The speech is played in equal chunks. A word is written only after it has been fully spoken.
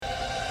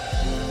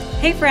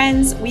Hey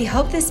friends, we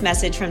hope this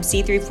message from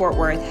C3 Fort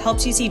Worth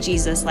helps you see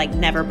Jesus like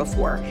never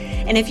before.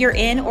 And if you're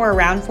in or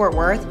around Fort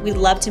Worth, we'd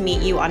love to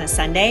meet you on a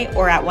Sunday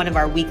or at one of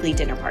our weekly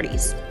dinner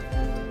parties.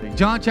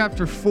 John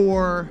chapter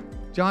 4,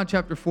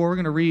 we're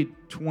going to read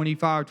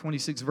 25,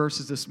 26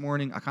 verses this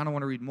morning. I kind of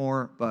want to read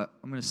more, but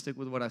I'm going to stick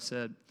with what I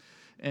said.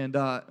 And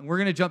we're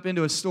going to jump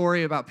into a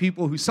story about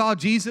people who saw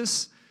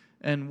Jesus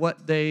and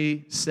what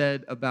they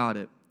said about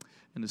it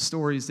and the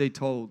stories they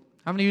told.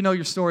 How many of you know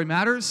your story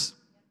matters?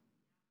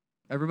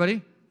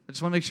 Everybody? I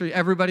just want to make sure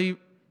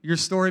your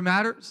story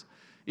matters.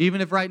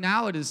 Even if right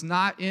now it is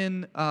not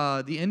in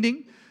the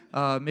ending.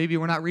 Maybe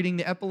we're not reading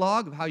the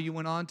epilogue of how you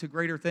went on to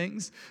greater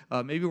things.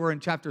 Maybe we're in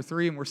chapter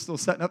 3 and we're still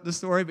setting up the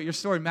story, but your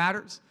story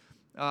matters.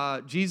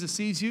 Jesus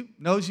sees you,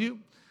 knows you,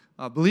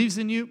 believes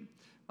in you,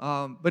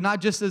 but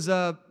not just as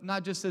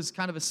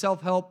kind of a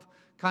self-help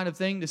kind of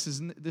thing. This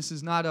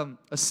is not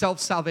a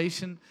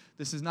self-salvation.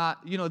 This is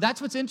not,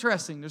 that's what's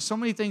interesting. There's so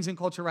many things in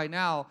culture right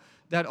now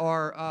that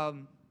are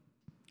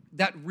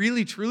that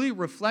really truly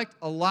reflect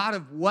a lot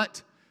of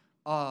what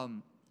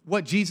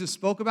Jesus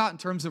spoke about in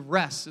terms of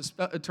rest,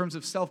 in terms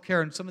of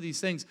self-care and some of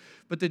these things.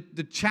 But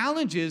the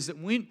challenge is that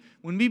when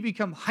we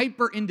become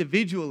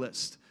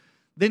hyper-individualist,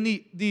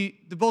 then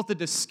both the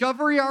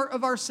discovery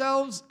of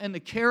ourselves and the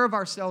care of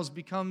ourselves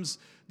becomes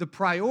the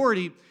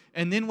priority.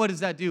 And then what does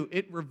that do?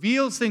 It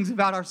reveals things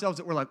about ourselves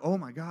that we're like, oh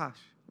my gosh,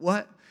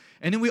 what?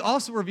 And then we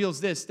also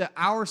reveals this, that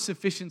our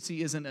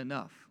sufficiency isn't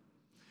enough.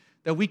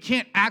 That we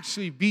can't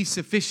actually be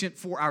sufficient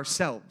for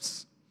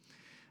ourselves.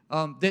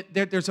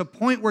 There's a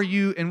point where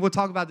and we'll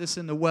talk about this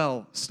in the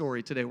well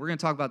story today. We're going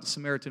to talk about the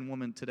Samaritan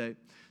woman today.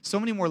 So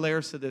many more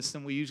layers to this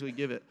than we usually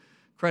give it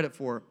credit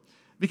for.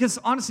 Because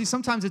honestly,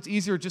 sometimes it's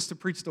easier just to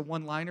preach the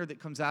one-liner that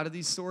comes out of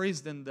these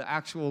stories than the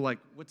actual,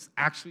 what's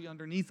actually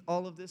underneath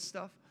all of this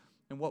stuff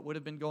and what would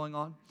have been going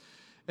on.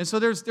 And so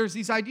there's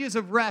these ideas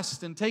of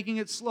rest and taking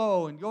it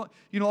slow and going,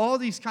 all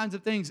these kinds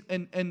of things.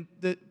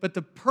 But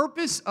the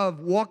purpose of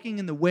walking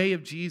in the way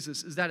of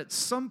Jesus is that at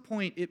some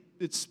point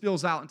it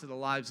spills out into the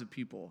lives of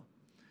people.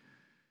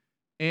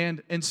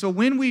 And so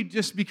when we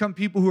just become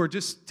people who are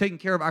just taking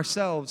care of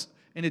ourselves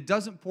and it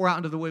doesn't pour out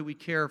into the way we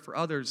care for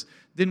others,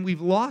 then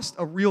we've lost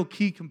a real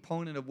key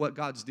component of what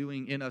God's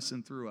doing in us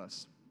and through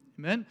us.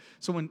 Amen?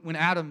 So when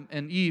Adam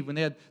and Eve, when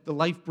they had the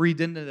life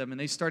breathed into them and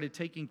they started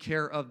taking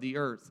care of the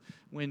earth,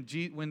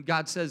 when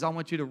God says, I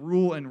want you to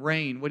rule and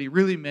reign, what he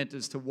really meant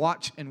is to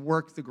watch and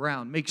work the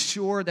ground. Make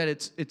sure that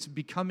it's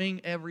becoming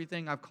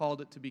everything I've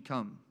called it to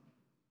become.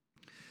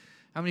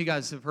 How many of you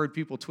guys have heard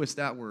people twist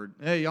that word?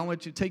 Hey, I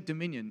want you to take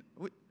dominion.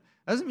 That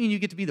doesn't mean you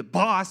get to be the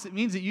boss. It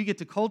means that you get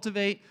to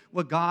cultivate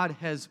what God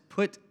has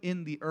put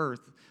in the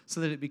earth so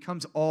that it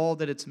becomes all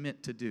that it's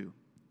meant to do. Do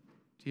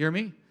you hear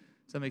me?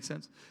 Does that make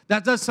sense?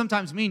 That does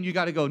sometimes mean you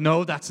got to go,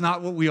 no, that's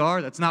not what we are.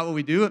 That's not what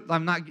we do.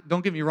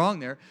 Don't get me wrong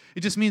there.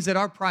 It just means that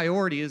our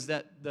priority is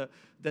that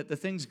the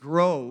things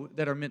grow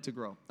that are meant to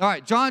grow. All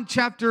right, John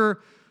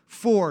chapter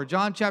 4.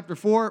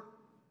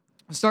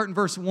 I'll start in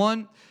verse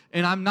 1,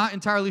 and I'm not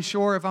entirely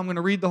sure if I'm going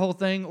to read the whole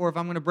thing or if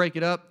I'm going to break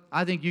it up.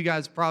 I think you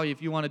guys probably,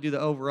 if you want to do the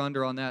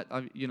over-under on that,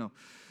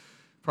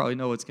 probably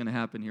know what's going to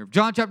happen here.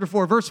 John chapter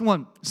 4, verse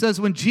 1 says,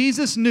 when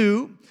Jesus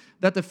knew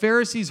that the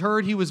Pharisees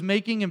heard he was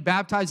making and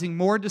baptizing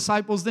more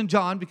disciples than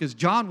John, because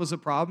John was a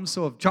problem,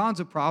 so if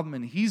John's a problem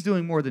and he's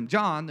doing more than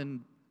John,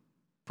 then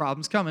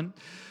problem's coming.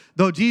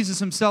 Though Jesus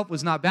himself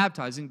was not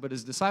baptizing, but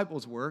his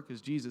disciples were, because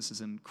Jesus is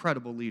an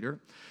incredible leader,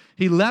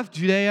 he left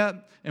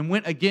Judea and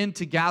went again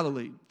to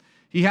Galilee.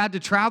 He had to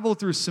travel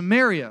through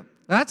Samaria.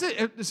 That's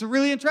it. It's a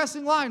really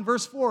interesting line,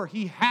 verse 4.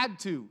 He had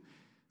to.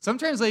 Some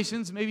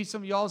translations, maybe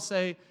some of y'all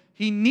say,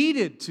 he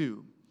needed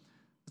to.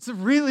 It's a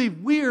really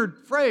weird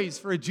phrase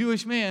for a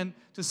Jewish man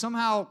to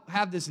somehow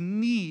have this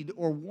need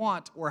or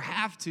want or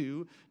have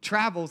to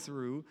travel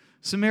through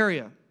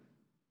Samaria.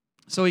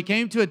 So he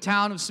came to a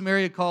town of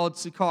Samaria called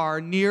Sychar,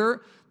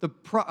 near the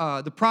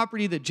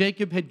property that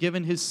Jacob had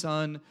given his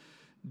son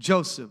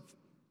Joseph.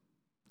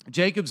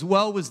 Jacob's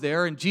well was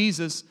there, and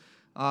Jesus,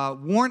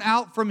 worn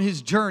out from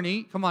his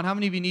journey. Come on, how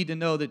many of you need to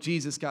know that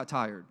Jesus got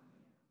tired?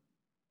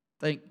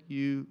 Thank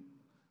you,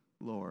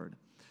 Lord.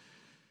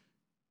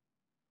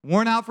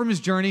 Worn out from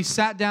his journey,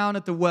 sat down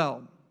at the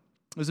well.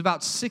 It was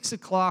about 6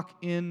 o'clock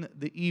in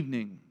the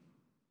evening.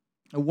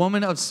 A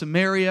woman of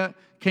Samaria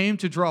came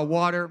to draw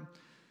water,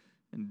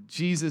 and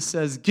Jesus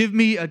says, give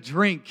me a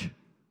drink.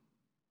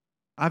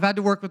 I've had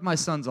to work with my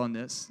sons on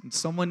this, and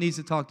someone needs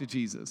to talk to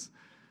Jesus.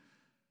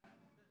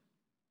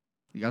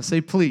 You got to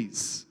say,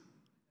 please.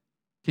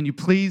 Can you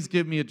please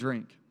give me a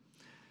drink?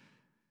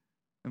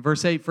 In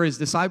verse 8, for his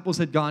disciples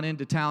had gone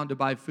into town to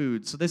buy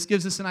food. So this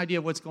gives us an idea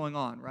of what's going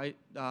on, right?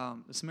 The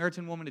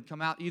Samaritan woman had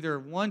come out. Either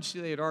one,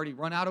 they had already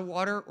run out of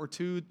water, or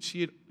two,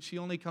 she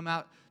only come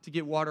out to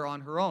get water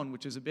on her own,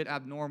 which is a bit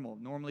abnormal.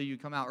 Normally, you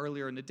come out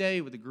earlier in the day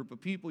with a group of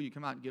people. You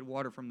come out and get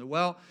water from the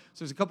well.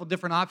 So there's a couple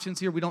different options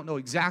here. We don't know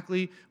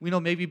exactly. We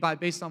know maybe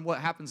based on what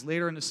happens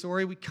later in the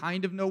story, we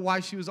kind of know why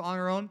she was on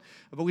her own,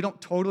 but we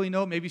don't totally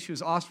know. Maybe she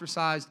was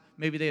ostracized.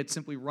 Maybe they had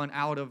simply run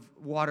out of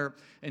water,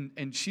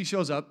 and she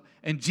shows up,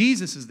 and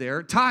Jesus is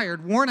there,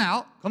 tired, worn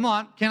out. Come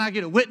on, can I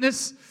get a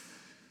witness?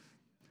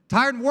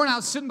 Tired and worn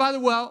out, sitting by the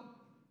well.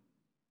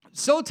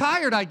 So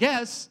tired, I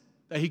guess,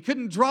 that he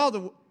couldn't draw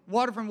the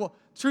water from the well.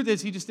 Truth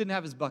is, he just didn't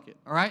have his bucket,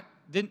 all right?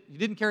 He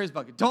didn't carry his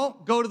bucket.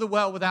 Don't go to the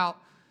well without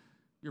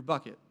your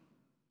bucket.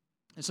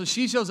 And so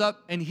she shows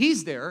up, and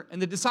he's there,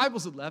 and the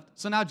disciples had left,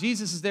 so now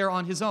Jesus is there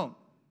on his own,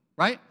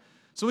 right?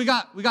 So we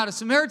got a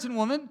Samaritan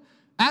woman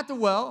at the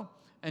well,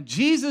 and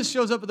Jesus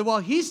shows up at the well.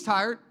 He's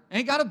tired,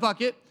 ain't got a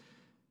bucket,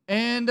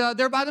 and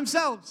they're by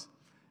themselves.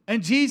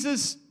 And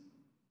Jesus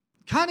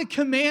kind of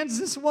commands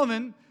this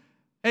woman,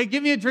 hey,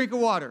 give me a drink of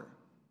water.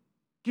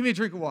 Give me a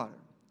drink of water.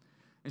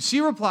 And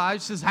she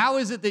replies, she says, how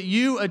is it that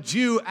you, a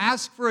Jew,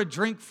 ask for a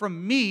drink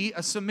from me,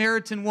 a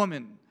Samaritan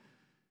woman?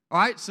 All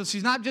right, so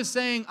she's not just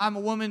saying I'm a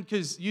woman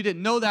because you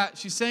didn't know that.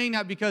 She's saying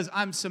that because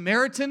I'm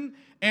Samaritan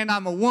and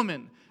I'm a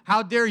woman.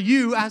 How dare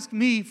you ask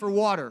me for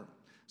water?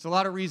 There's a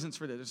lot of reasons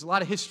for this. There's a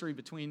lot of history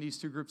between these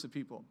two groups of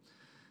people.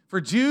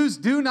 For Jews,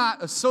 do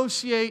not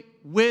associate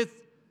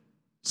with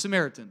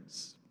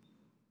Samaritans.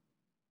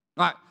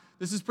 All right.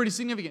 This is pretty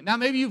significant. Now,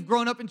 maybe you've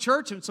grown up in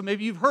church, and so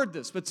maybe you've heard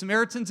this, but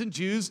Samaritans and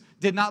Jews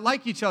did not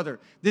like each other.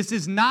 This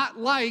is not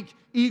like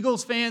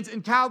Eagles fans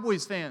and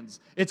Cowboys fans.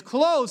 It's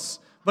close,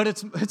 but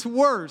it's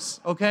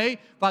worse, okay?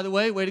 By the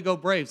way to go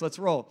Braves. Let's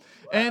roll.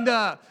 And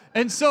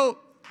so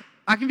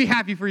I can be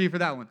happy for you for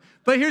that one.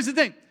 But here's the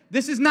thing.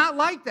 This is not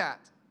like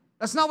that.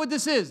 That's not what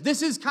this is.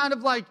 This is kind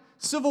of like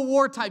Civil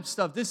War type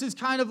stuff. This is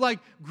kind of like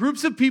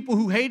groups of people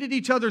who hated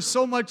each other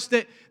so much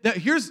that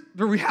here's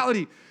the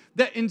reality.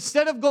 That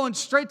instead of going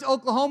straight to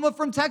Oklahoma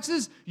from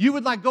Texas, you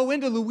would like go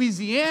into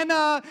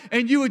Louisiana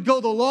and you would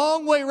go the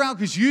long way around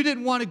because you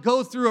didn't want to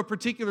go through a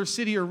particular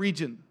city or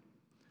region.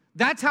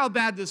 That's how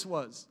bad this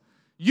was.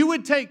 You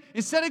would take,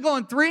 instead of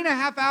going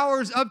 3.5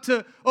 hours up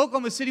to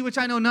Oklahoma City, which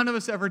I know none of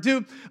us ever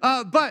do,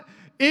 but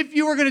if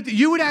you were going to,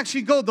 you would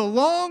actually go the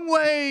long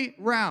way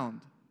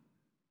round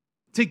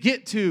to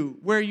get to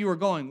where you were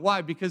going.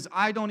 Why? Because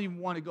I don't even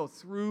want to go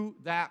through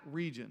that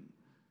region.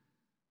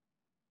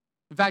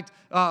 In fact,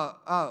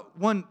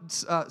 one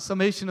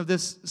summation of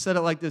this said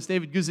it like this.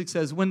 David Guzik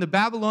says, when the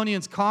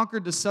Babylonians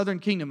conquered the southern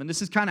kingdom, and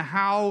this is kind of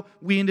how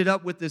we ended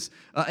up with this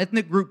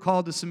ethnic group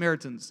called the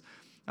Samaritans,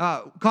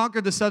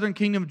 conquered the southern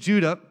kingdom of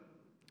Judah,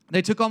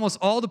 they took almost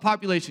all the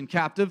population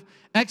captive,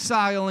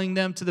 exiling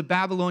them to the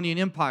Babylonian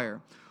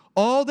Empire.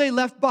 All they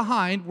left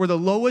behind were the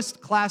lowest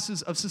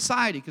classes of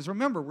society. Because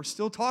remember, we're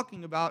still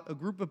talking about a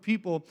group of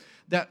people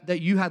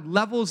that you had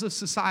levels of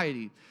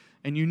society,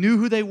 and you knew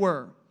who they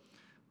were.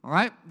 All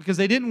right? Because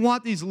they didn't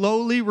want these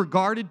lowly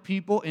regarded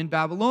people in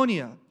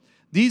Babylonia.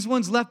 These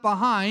ones left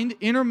behind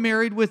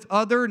intermarried with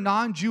other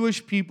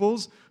non-Jewish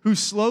peoples who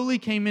slowly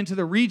came into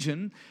the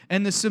region,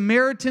 and the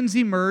Samaritans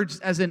emerged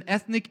as an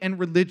ethnic and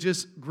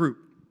religious group.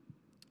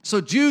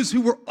 So Jews who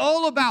were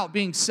all about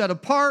being set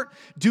apart,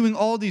 doing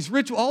all these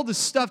rituals, all this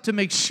stuff to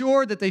make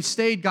sure that they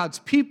stayed God's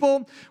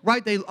people,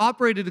 right? They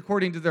operated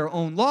according to their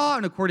own law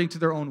and according to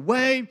their own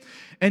way.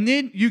 And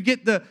then you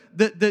get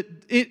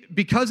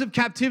because of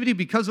captivity,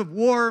 because of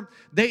war,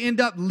 they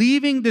end up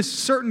leaving this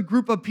certain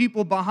group of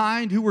people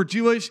behind who were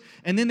Jewish.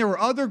 And then there were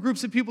other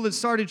groups of people that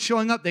started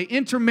showing up. They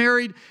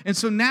intermarried. And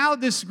so now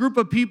this group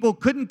of people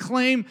couldn't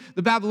claim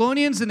the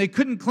Babylonians and they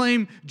couldn't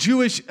claim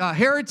Jewish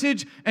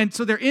heritage. And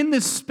so they're in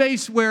this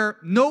space where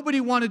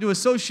nobody wanted to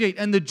associate.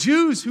 And the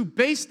Jews who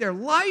based their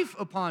life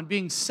upon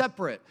being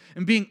separate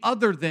and being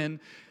other than,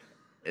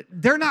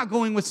 they're not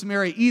going with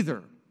Samaria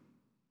either.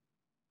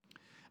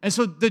 And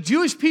so the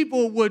Jewish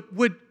people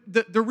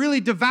the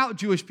really devout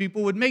Jewish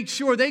people would make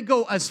sure they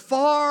go as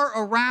far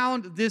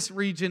around this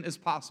region as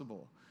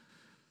possible.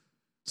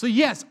 So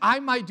yes, I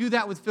might do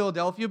that with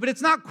Philadelphia, but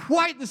it's not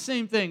quite the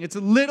same thing. It's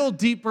a little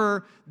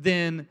deeper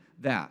than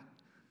that.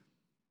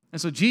 And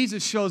so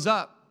Jesus shows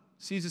up,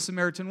 sees a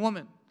Samaritan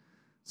woman.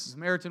 The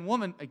Samaritan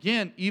woman,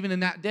 again, even in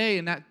that day,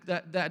 in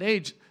that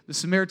age, the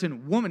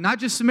Samaritan woman, not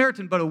just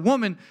Samaritan, but a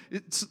woman,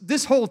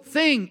 this whole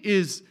thing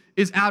is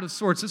out of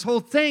sorts. This whole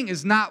thing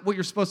is not what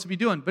you're supposed to be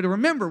doing. But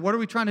remember, what are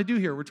we trying to do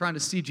here? We're trying to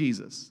see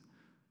Jesus.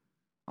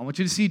 I want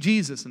you to see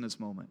Jesus in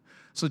this moment.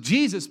 So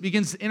Jesus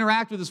begins to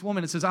interact with this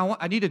woman and says,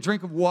 I need a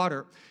drink of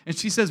water. And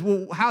she says,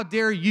 well, how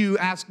dare you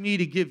ask me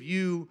to give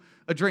you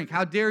a drink?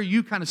 How dare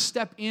you kind of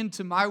step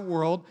into my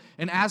world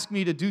and ask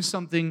me to do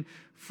something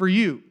for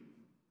you?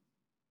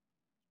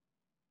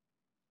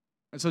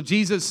 And so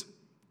Jesus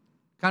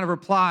kind of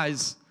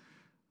replies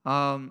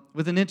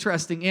with an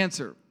interesting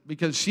answer,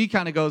 because she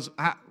kind of goes,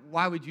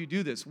 why would you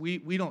do this?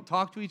 We don't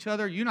talk to each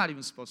other. You're not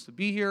even supposed to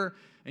be here.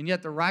 And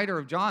yet the writer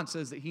of John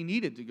says that he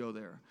needed to go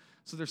there.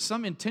 So there's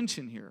some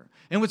intention here.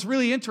 And what's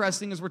really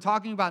interesting is we're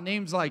talking about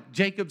names like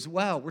Jacob's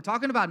well. We're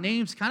talking about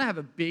names kind of have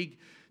a big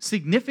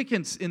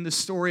significance in the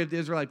story of the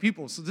Israelite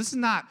people. So this is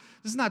not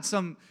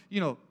some,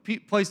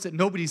 place that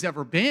nobody's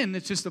ever been.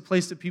 It's just a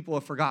place that people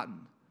have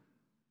forgotten.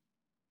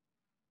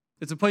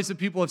 It's a place that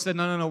people have said,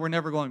 no, we're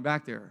never going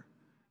back there.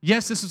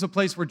 Yes, this is a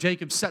place where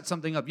Jacob set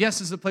something up. Yes,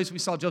 this is a place we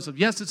saw Joseph.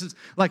 Yes, this is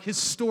like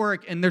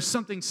historic, and there's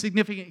something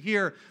significant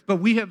here.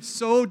 But we have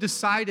so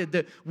decided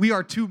that we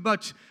are too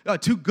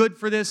good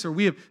for this, or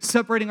we have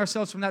separating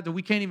ourselves from that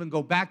we can't even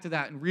go back to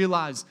that and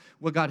realize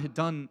what God had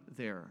done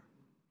there.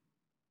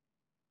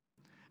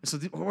 And so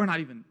we're not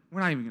even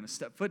going to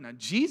step foot in that.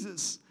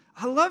 Jesus,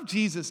 I love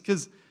Jesus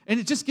and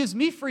it just gives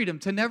me freedom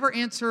to never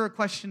answer a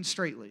question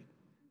straightly.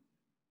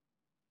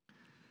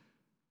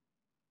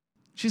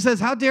 She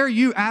says, "How dare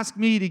you ask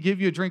me to give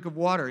you a drink of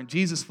water?" And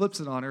Jesus flips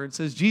it on her and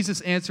says,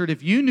 Jesus answered,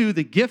 "If you knew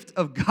the gift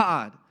of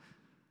God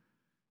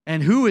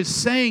and who is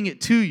saying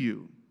it to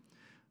you,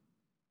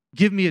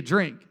 'Give me a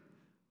drink,'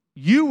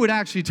 you would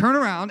actually turn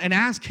around and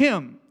ask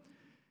him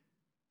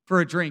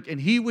for a drink,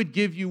 and he would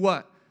give you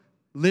what?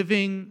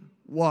 Living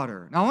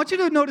water." Now, I want you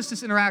to notice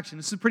this interaction.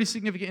 This is a pretty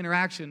significant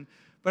interaction,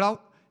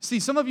 but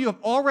some of you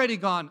have already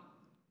gone,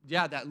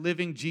 yeah, that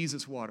living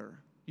Jesus water.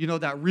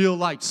 That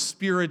real,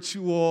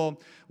 spiritual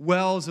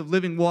wells of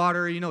living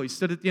water. He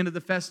stood at the end of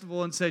the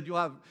festival and said, "You'll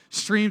have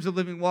streams of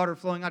living water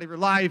flowing out of your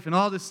life," and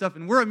all this stuff.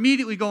 And we're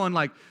immediately going,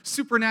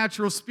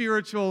 supernatural,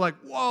 spiritual,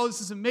 whoa, this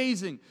is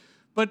amazing.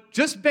 But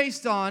just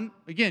based on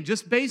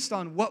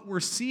what we're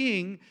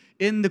seeing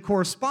in the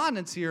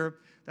correspondence here,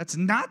 that's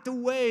not the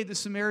way the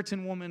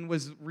Samaritan woman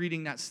was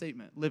reading that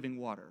statement, living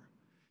water.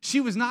 She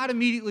was not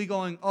immediately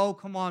going, "Oh,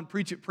 come on,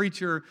 preach it,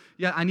 preacher.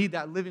 Yeah, I need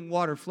that living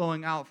water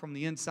flowing out from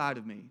the inside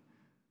of me."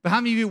 But how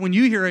many of you, when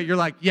you hear it, you're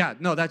like, "Yeah,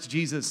 no, that's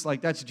Jesus.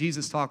 That's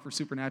Jesus talk for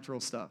supernatural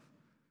stuff."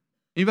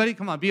 Anybody?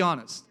 Come on, be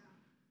honest.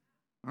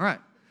 All right.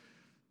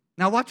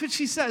 Now watch what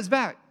she says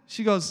back.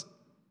 She goes,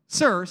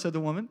 "Sir," said the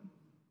woman,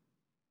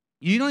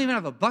 "you don't even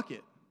have a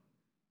bucket."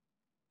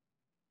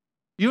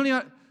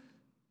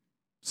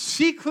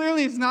 She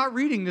clearly is not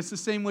reading this the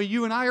same way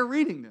you and I are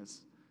reading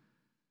this.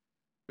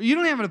 But you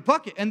don't have a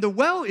bucket, and the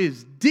well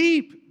is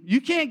deep.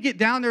 You can't get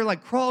down there,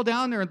 crawl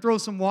down there and throw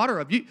some water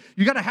up. You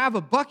got to have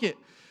a bucket.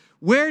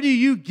 Where do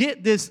you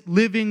get this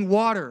living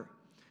water?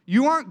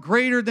 You aren't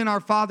greater than our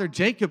father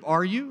Jacob,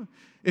 are you?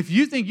 If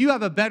you think you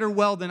have a better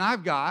well than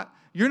I've got,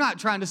 you're not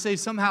trying to say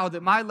somehow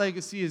that my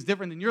legacy is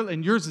different than yours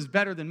and yours is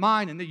better than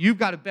mine and that you've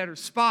got a better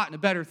spot and a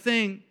better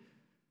thing.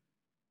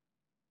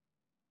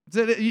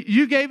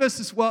 He gave us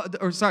this well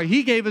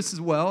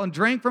and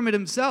drank from it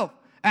himself,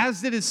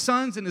 as did his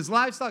sons and his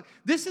livestock.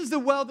 This is the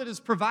well that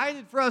is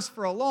provided for us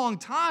for a long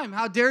time.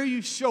 How dare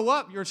you show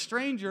up, you're a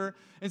stranger,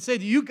 and say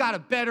that you got a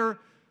better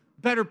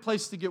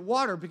place to get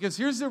water? Because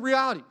here's the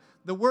reality.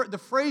 The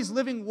phrase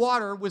living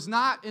water was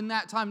not in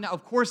that time. Now,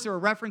 of course, there are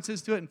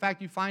references to it. In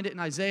fact, you find it in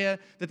Isaiah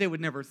that they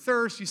would never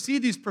thirst. You see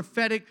these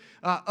prophetic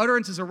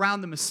utterances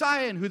around the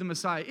Messiah and who the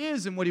Messiah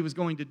is and what he was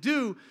going to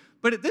do.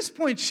 But at this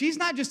point, she's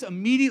not just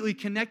immediately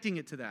connecting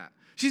it to that.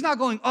 She's not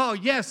going, "Oh,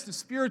 yes, the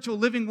spiritual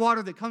living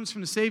water that comes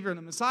from the Savior and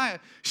the Messiah."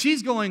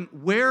 She's going,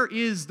 "Where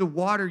is the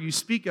water you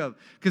speak of?"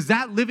 Because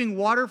that living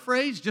water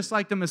phrase, just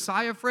like the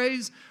Messiah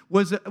phrase,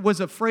 was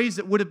a phrase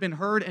that would have been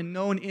heard and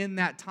known in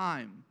that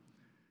time.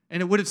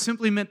 And it would have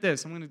simply meant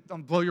this. I'm going to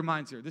blow your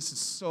minds here. This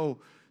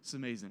is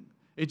amazing.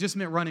 It just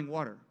meant running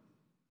water.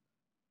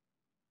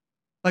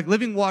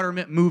 Living water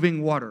meant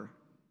moving water.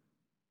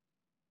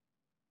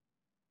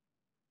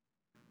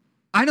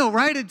 I know,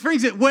 right? It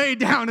brings it way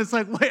down. It's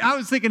wait, I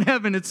was thinking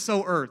heaven. It's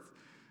so earth.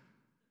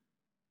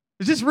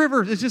 It's just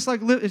rivers. It's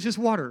just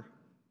water.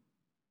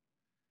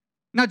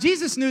 Now,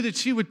 Jesus knew that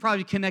she would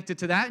probably connect it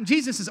to that, and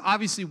Jesus is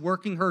obviously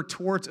working her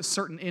towards a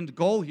certain end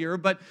goal here,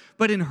 but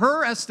in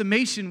her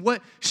estimation,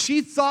 what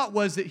she thought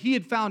was that he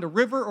had found a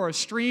river or a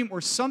stream or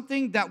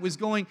something that was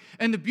going,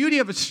 and the beauty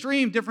of a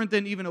stream, different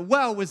than even a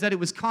well, was that it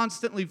was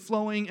constantly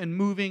flowing and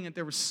moving, and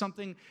there was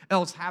something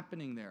else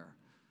happening there.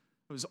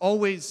 It was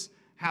always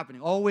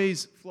happening,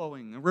 always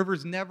flowing. The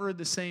river's never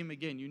the same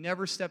again. You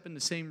never step in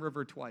the same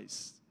river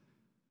twice.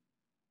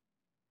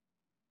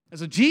 And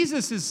so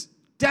Jesus is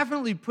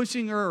definitely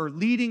pushing her or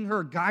leading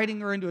her,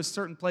 guiding her into a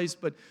certain place,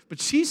 but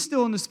she's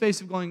still in the space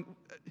of going,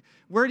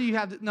 "Where do you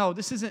have this?" No,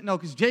 this isn't, no,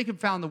 because Jacob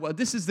found the well.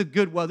 This is the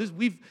good well.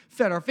 We've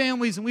fed our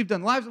families and we've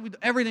done lives, we've done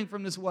everything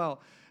from this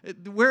well.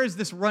 Where is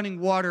this running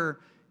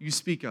water you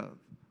speak of?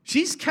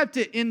 She's kept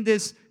it in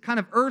this kind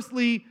of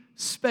earthly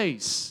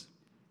space.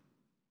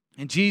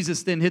 And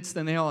Jesus then hits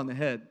the nail on the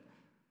head.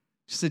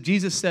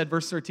 Jesus said,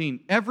 verse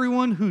 13,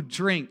 "Everyone who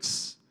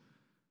drinks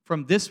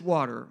from this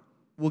water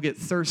will get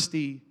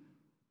thirsty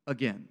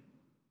again."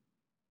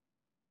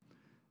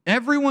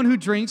 Everyone who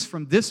drinks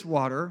from this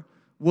water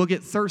will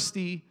get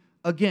thirsty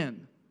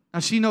again. Now,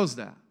 she knows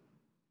that.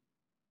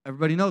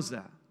 Everybody knows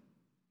that.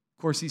 Of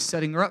course, he's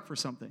setting her up for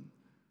something.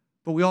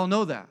 But we all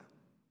know that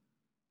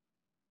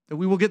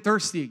we will get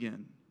thirsty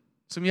again.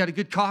 Some of you had a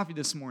good coffee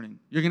this morning.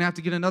 You're going to have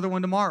to get another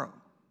one tomorrow.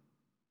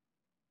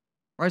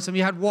 All right, some of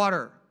you had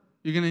water.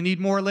 You're going to need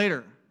more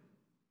later.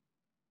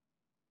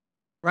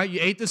 right? You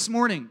ate this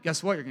morning.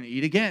 Guess what? You're going to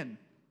eat again.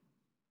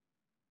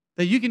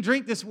 That you can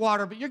drink this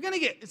water, but you're going to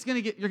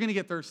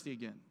get thirsty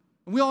again.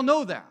 And we all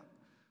know that,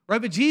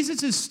 right? But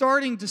Jesus is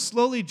starting to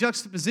slowly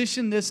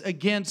juxtaposition this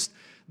against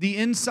the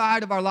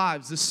inside of our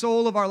lives, the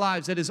soul of our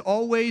lives that is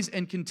always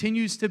and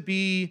continues to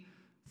be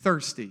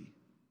thirsty.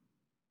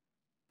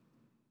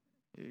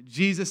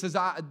 Jesus says,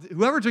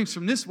 whoever drinks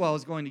from this well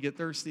is going to get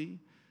thirsty. He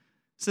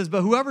says,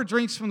 but whoever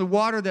drinks from the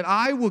water that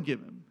I will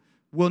give him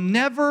will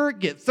never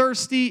get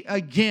thirsty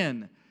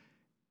again,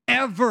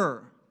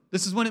 ever.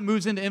 This is when it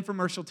moves into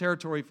infomercial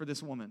territory for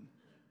this woman.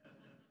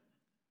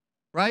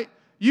 Right?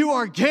 You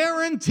are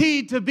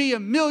guaranteed to be a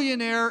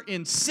millionaire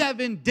in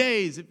 7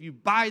 days if you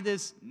buy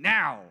this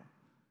now.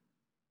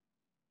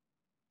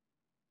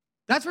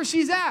 That's where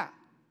she's at.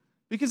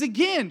 Because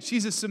again,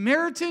 she's a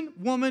Samaritan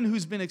woman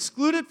who's been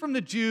excluded from the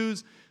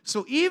Jews.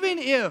 So even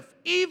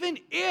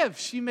if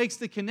she makes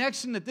the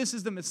connection that this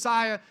is the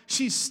Messiah,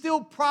 she's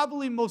still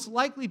probably most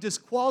likely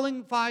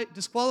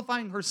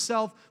disqualifying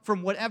herself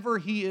from whatever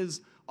he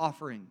is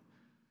offering.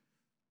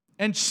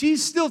 And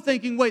she's still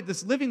thinking,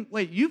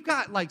 you've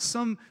got like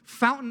some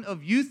fountain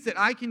of youth that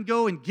I can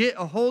go and get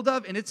a hold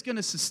of, and it's going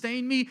to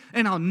sustain me,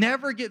 and I'll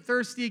never get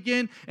thirsty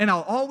again, and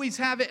I'll always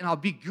have it, and I'll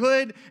be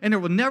good, and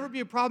there will never be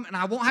a problem, and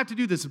I won't have to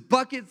do this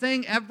bucket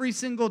thing every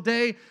single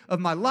day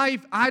of my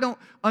life. I don't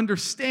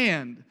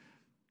understand.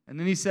 And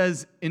then he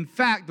says, in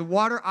fact, the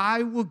water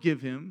I will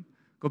give him,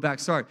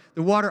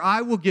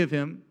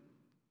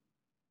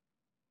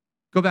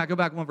 Go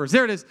back one verse.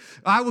 There it is.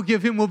 I will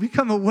give him, will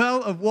become a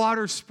well of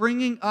water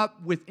springing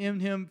up within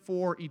him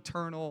for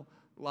eternal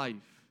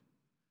life.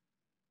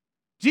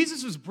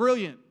 Jesus was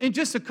brilliant. In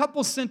just a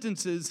couple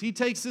sentences, he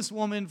takes this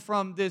woman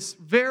from this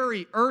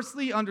very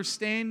earthly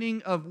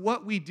understanding of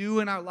what we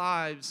do in our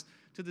lives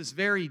to this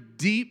very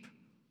deep,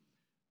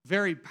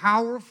 very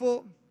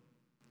powerful,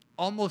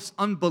 almost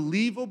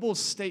unbelievable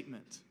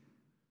statement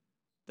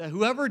that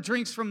whoever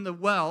drinks from the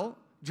well,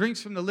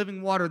 drinks from the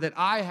living water that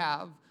I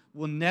have,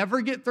 will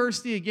never get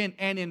thirsty again.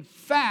 And in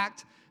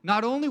fact,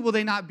 not only will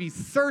they not be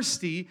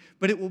thirsty,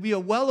 but it will be a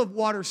well of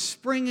water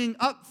springing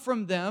up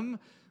from them,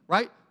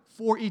 right,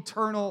 for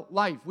eternal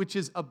life, which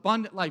is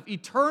abundant life.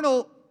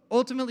 Eternal,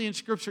 ultimately in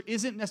Scripture,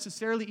 isn't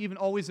necessarily even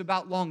always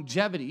about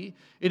longevity.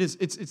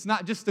 It's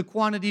not just the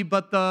quantity,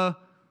 but the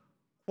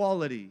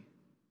quality.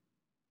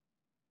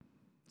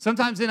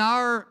 Sometimes in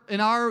our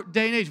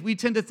day and age, we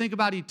tend to think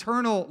about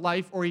eternal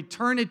life or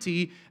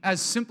eternity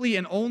as simply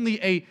and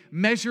only a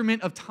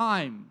measurement of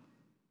time.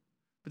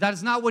 But that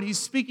is not what he's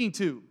speaking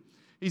to.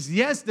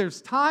 Yes,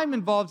 there's time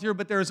involved here,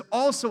 but there is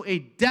also a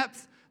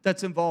depth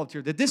that's involved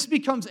here. That this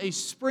becomes a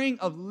spring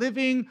of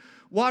living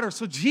water.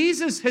 So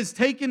Jesus has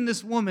taken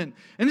this woman,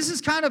 and this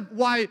is kind of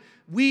why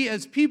we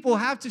as people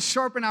have to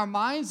sharpen our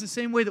minds the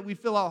same way that we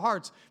fill our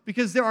hearts,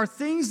 because there are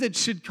things that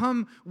should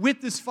come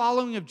with this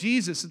following of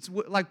Jesus. It's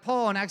like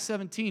Paul in Acts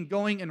 17,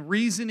 going and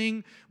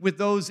reasoning with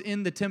those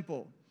in the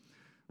temple.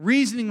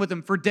 Reasoning with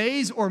them for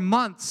days or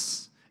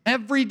months,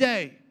 every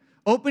day,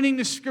 opening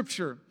the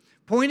Scripture,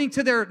 pointing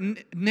to their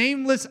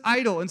nameless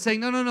idol and saying,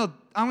 no,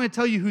 I'm going to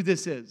tell you who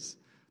this is.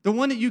 The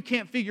one that you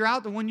can't figure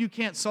out, the one you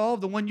can't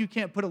solve, the one you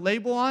can't put a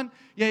label on.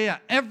 Yeah.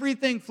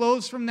 Everything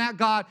flows from that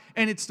God,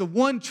 and it's the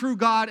one true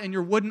God, and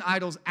your wooden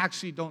idols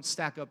actually don't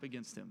stack up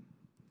against him.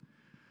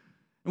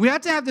 And we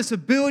have to have this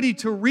ability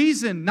to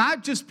reason,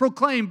 not just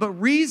proclaim, but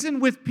reason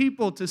with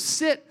people, to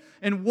sit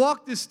and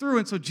walk this through.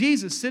 And so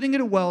Jesus, sitting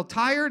at a well,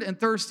 tired and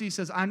thirsty,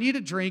 says, I need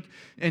a drink,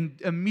 and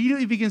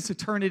immediately begins to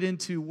turn it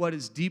into what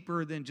is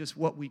deeper than just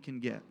what we can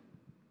get.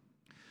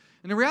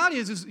 And the reality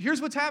is here's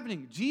what's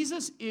happening.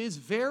 Jesus is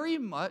very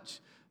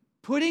much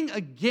putting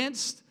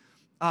against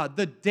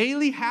the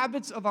daily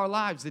habits of our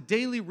lives, the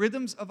daily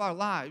rhythms of our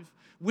life,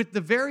 with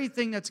the very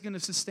thing that's going to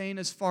sustain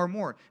us far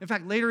more. In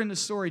fact, later in the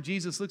story,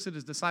 Jesus looks at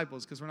his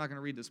disciples, because we're not going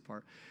to read this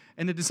part.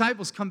 And the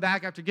disciples come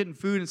back after getting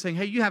food and saying,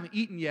 hey, you haven't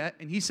eaten yet.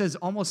 And he says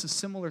almost a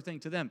similar thing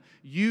to them.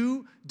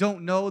 You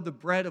don't know the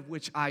bread of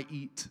which I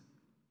eat.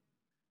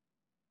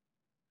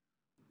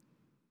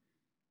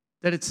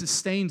 That it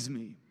sustains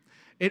me.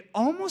 It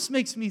almost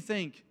makes me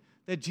think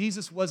that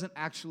Jesus wasn't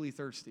actually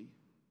thirsty.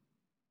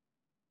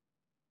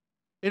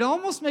 It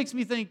almost makes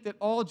me think that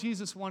all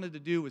Jesus wanted to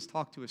do was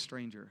talk to a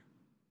stranger.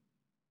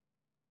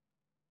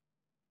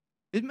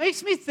 It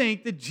makes me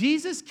think that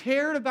Jesus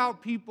cared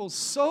about people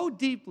so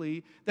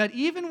deeply that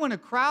even when a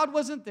crowd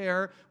wasn't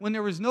there, when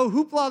there was no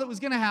hoopla that was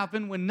going to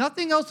happen, when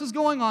nothing else was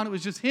going on, it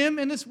was just him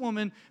and this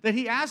woman, that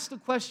he asked the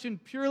question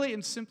purely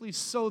and simply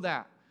so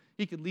that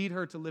he could lead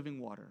her to living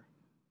water.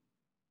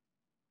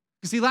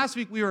 You see, last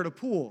week we were at a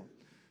pool.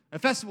 A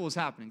festival was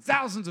happening.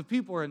 Thousands of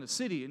people are in the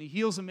city, and he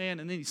heals a man,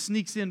 and then he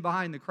sneaks in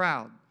behind the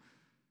crowd.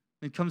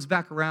 And comes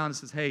back around and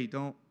says, hey,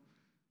 don't,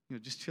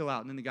 just chill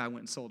out. And then the guy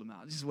went and sold him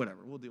out. Just whatever.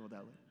 We'll deal with that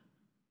later.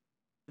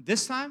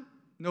 This time,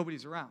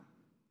 nobody's around.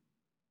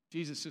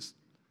 Jesus just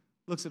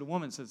looks at a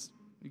woman and says,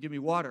 give me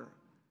water.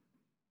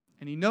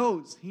 And he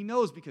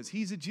knows because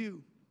he's a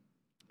Jew.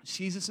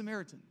 She's a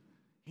Samaritan.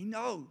 He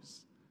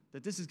knows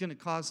that this is going to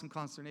cause some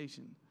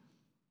consternation.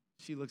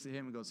 She looks at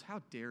him and goes,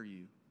 how dare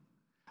you?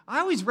 I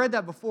always read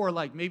that before,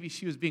 like maybe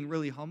she was being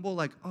really humble,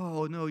 like,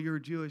 oh, no, you're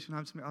Jewish,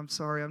 and I'm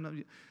sorry, I'm not.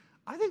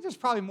 I think there's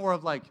probably more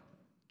of like,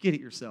 get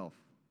it yourself.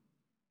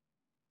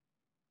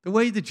 The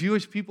way the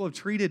Jewish people have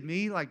treated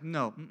me, like,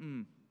 no,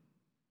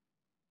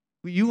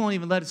 you won't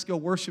even let us go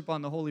worship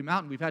on the holy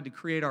mountain. We've had to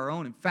create our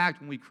own. In fact,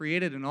 when we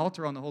created an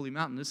altar on the holy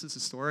mountain, this is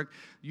historic,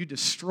 you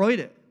destroyed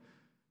it.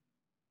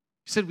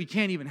 You said we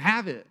can't even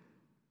have it.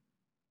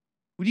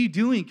 What are you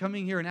doing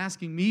coming here and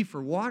asking me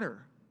for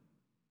water?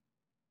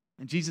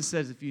 And Jesus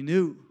says, if you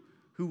knew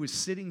who was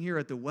sitting here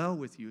at the well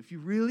with you, if you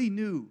really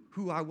knew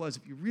who I was,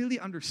 if you really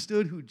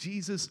understood who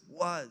Jesus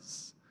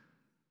was,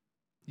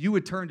 you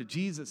would turn to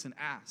Jesus and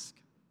ask,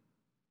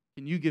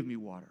 can you give me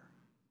water?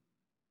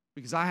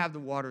 Because I have the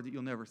water that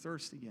you'll never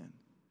thirst again.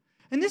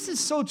 And this is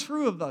so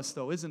true of us,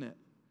 though, isn't it?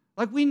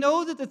 Like, we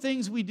know that the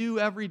things we do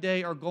every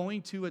day are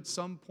going to, at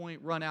some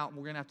point, run out, and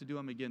we're going to have to do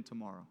them again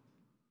tomorrow.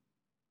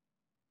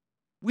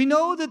 We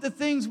know that the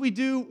things we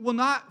do will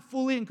not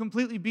fully and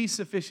completely be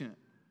sufficient.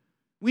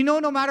 We know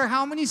no matter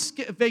how many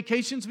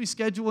vacations we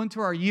schedule into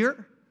our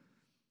year,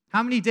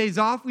 how many days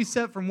off we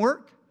set from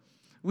work,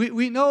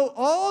 we know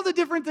all the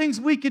different things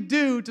we could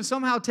do to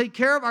somehow take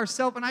care of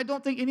ourselves, and I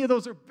don't think any of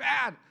those are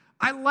bad.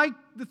 I like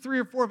the 3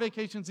 or 4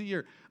 vacations a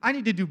year. I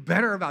need to do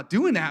better about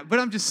doing that, but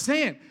I'm just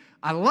saying,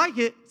 I like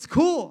it. It's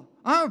cool.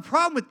 I don't have a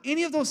problem with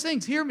any of those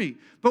things. Hear me.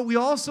 But we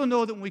also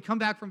know that when we come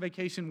back from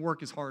vacation,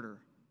 work is harder.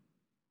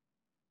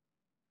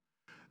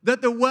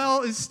 That the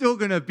well is still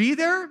going to be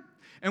there,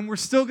 and we're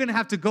still going to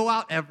have to go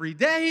out every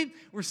day.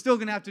 We're still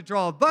going to have to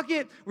draw a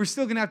bucket. We're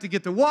still going to have to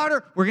get the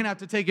water. We're going to have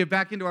to take it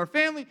back into our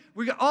family.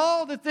 We got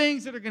all the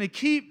things that are going to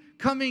keep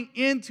coming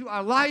into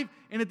our life.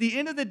 And at the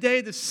end of the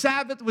day, the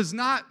Sabbath was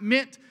not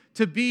meant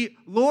to be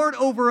Lord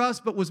over us,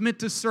 but was meant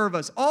to serve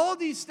us. All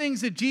these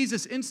things that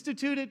Jesus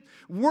instituted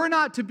were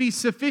not to be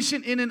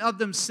sufficient in and of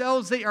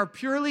themselves. They are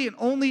purely and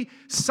only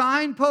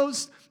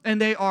signposts, and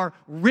they are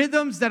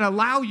rhythms that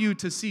allow you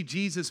to see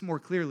Jesus more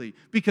clearly.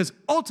 Because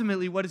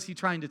ultimately, what is he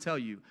trying to tell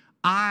you?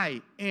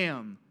 I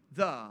am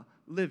the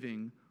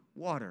living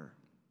water.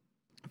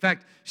 In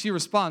fact, she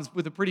responds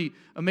with a pretty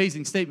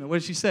amazing statement. What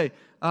did she say?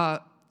 Where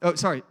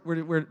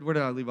did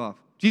I leave off?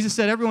 Jesus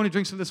said, everyone who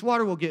drinks from this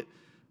water will get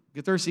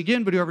thirsty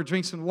again, but whoever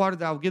drinks from the water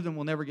that I will give them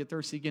will never get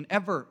thirsty again,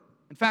 ever.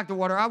 In fact, the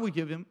water I will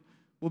give him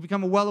will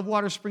become a well of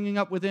water springing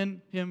up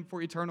within him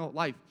for eternal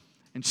life.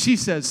 And she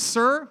says,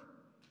 sir,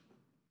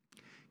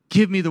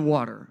 give me the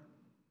water.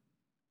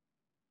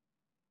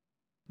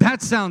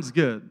 That sounds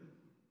good.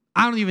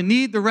 I don't even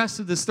need the rest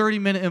of this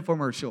 30-minute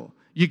infomercial.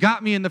 You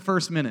got me in the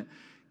first minute.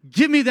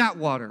 Give me that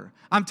water.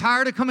 I'm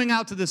tired of coming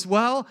out to this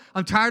well.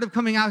 I'm tired of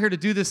coming out here to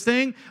do this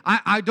thing.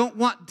 I don't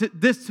want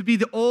this to be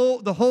the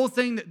whole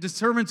thing that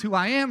determines who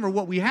I am or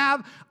what we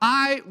have.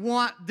 I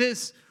want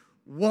this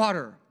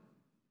water.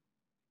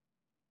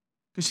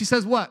 Because she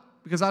says what?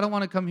 Because I don't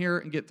want to come here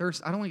and get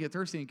thirsty. I don't want to get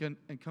thirsty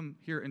and come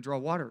here and draw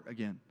water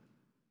again.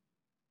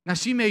 Now,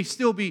 she may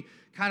still be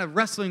kind of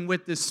wrestling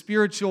with this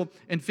spiritual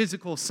and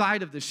physical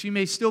side of this. She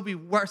may still be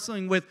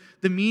wrestling with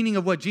the meaning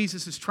of what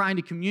Jesus is trying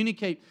to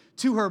communicate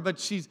to her, but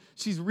she's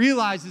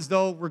realizes,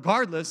 though,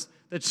 regardless,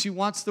 that she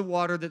wants the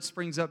water that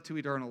springs up to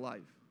eternal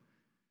life.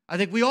 I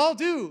think we all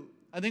do.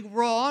 I think if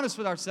we're all honest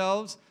with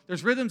ourselves,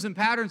 there's rhythms and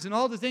patterns and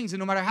all the things, and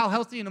no matter how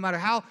healthy and no matter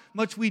how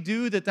much we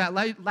do that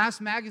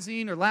last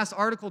magazine or last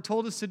article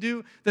told us to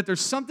do, that there's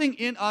something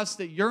in us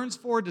that yearns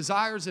for,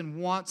 desires, and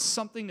wants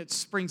something that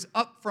springs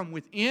up from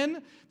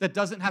within that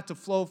doesn't have to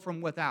flow from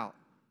without.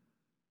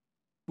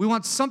 We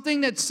want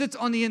something that sits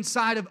on the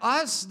inside of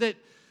us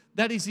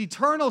that is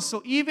eternal,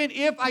 so even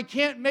if I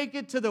can't make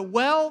it to the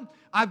well,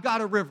 I've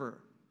got a river.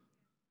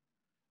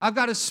 I've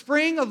got a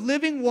spring of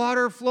living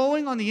water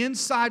flowing on the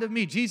inside of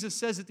me. Jesus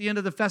says at the end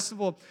of the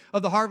festival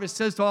of the harvest,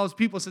 says to all his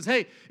people, says,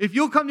 hey, if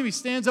you'll come to me,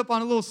 stands up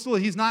on a little stool.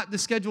 He's not the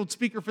scheduled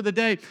speaker for the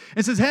day.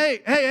 And says, hey,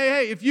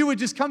 if you would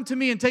just come to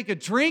me and take a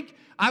drink,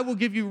 I will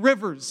give you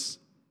rivers.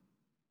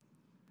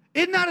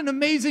 Isn't that an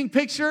amazing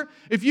picture?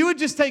 If you would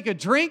just take a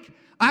drink,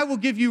 I will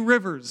give you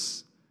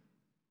rivers.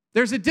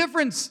 There's a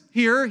difference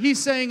here.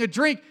 He's saying a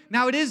drink.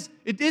 Now, it is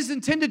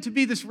intended to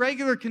be this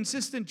regular,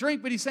 consistent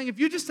drink, but he's saying, if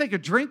you just take a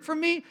drink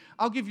from me,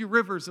 I'll give you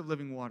rivers of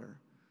living water.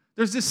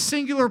 There's this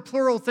singular,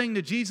 plural thing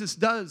that Jesus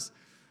does.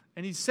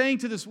 And he's saying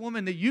to this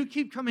woman that you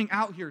keep coming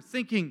out here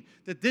thinking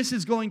that this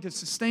is going to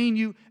sustain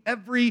you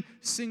every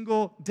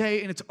single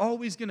day, and it's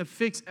always going to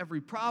fix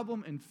every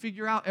problem and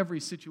figure out every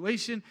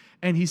situation.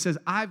 And he says,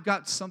 I've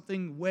got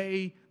something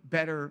way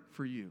better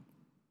for you.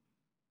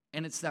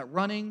 And it's that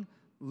running,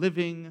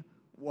 living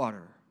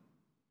water.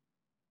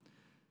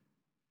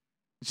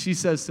 She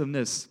says to him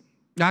this.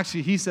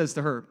 Actually, he says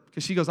to her,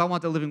 because she goes, I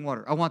want the living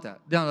water. I want that.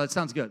 No, that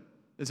sounds good.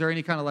 Is there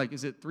any kind of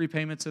is it 3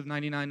 payments of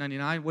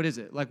 $99.99? What is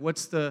it?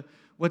 What's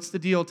the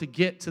deal to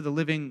get to the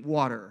living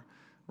water?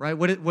 Right?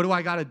 What do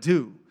I got to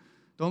do?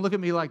 Don't look at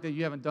me like that.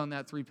 You haven't done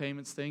that 3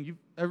 payments thing.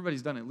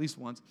 Everybody's done it at least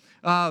once.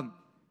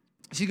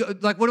 She goes,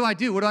 what do I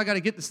do? What do I got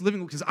to get this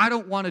living? Because I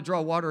don't want to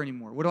draw water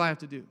anymore. What do I have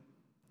to do?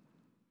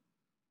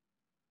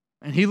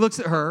 And he looks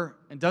at her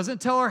and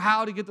doesn't tell her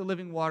how to get the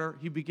living water.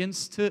 He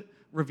begins to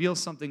reveals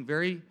something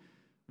very,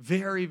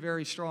 very,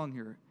 very strong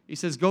here. He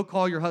says, go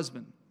call your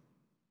husband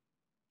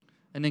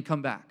and then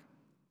come back.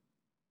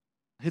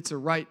 Hits her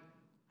right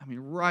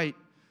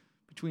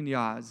between the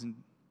eyes. And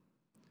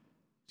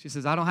she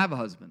says, I don't have a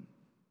husband.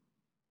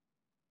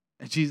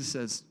 And Jesus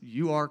says,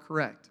 you are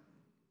correct.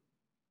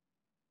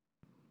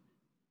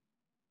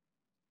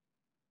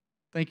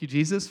 Thank you,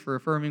 Jesus, for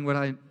affirming what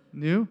I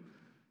knew.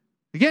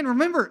 Again,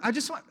 remember,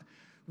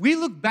 we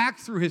look back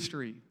through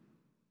history.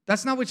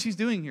 That's not what she's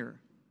doing here.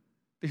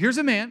 Here's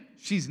a man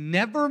she's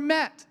never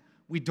met.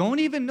 We don't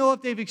even know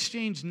if they've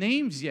exchanged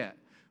names yet.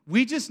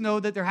 We just know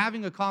that they're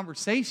having a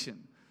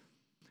conversation.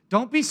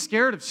 Don't be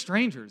scared of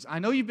strangers. I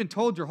know you've been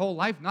told your whole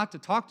life not to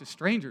talk to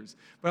strangers,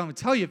 but I'm going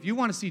to tell you, if you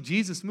want to see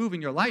Jesus move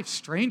in your life,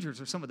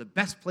 strangers are some of the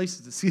best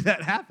places to see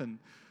that happen.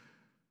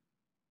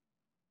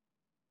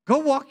 Go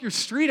walk your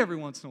street every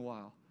once in a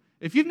while.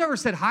 If you've never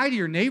said hi to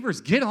your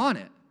neighbors, get on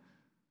it.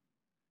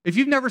 If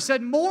you've never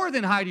said more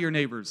than hi to your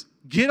neighbors,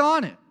 get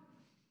on it.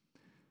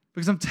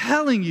 Because I'm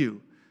telling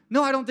you,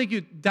 no, I don't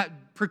think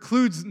that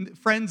precludes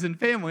friends and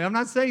family. I'm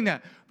not saying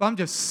that, but I'm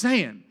just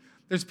saying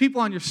there's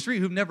people on your street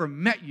who've never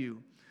met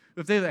you.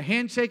 If they have a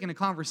handshake and a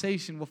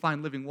conversation, we'll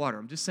find living water.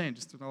 I'm just saying,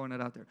 just throwing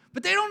it out there.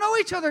 But they don't know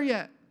each other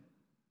yet.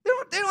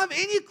 They don't have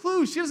any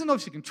clue. She doesn't know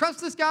if she can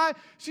trust this guy.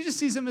 She just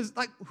sees him as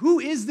like, who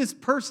is this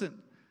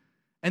person?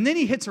 And then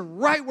he hits her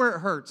right where it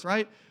hurts,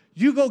 right?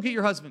 You go get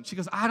your husband. She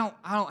goes, I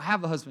don't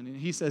have a husband. And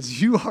he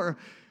says, you are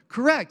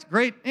correct.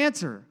 Great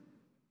answer.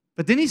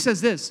 But then he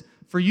says this,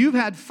 for you've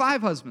had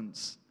 5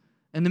 husbands,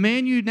 and the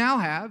man you now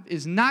have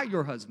is not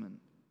your husband.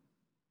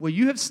 What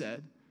you have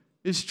said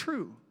is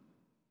true.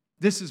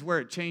 This is where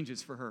it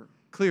changes for her,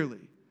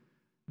 clearly.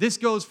 This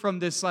goes from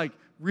this like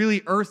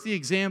really earthy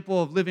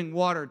example of living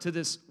water to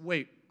this,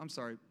 wait, I'm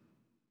sorry.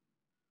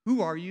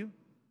 Who are you?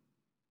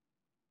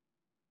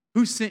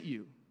 Who sent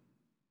you?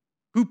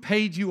 Who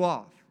paid you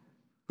off?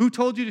 Who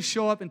told you to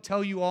show up and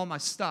tell you all my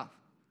stuff?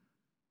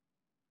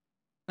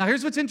 Now,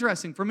 here's what's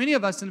interesting. For many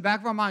of us, in the back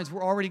of our minds,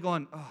 we're already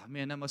going, oh,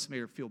 man, that must have made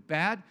her feel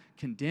bad,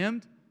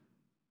 condemned.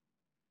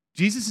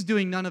 Jesus is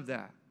doing none of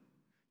that.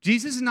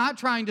 Jesus is not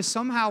trying to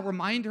somehow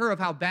remind her of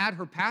how bad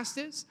her past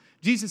is.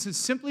 Jesus is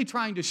simply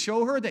trying to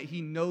show her that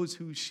he knows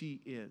who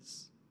she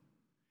is.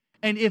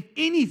 And if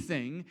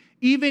anything,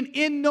 even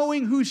in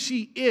knowing who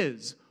she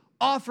is,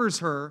 offers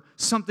her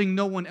something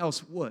no one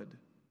else would.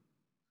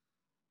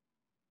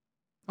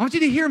 I want you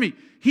to hear me.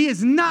 He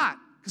is not,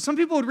 because some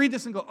people would read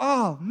this and go,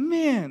 oh,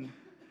 man,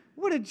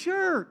 what a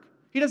jerk.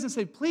 He doesn't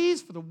say,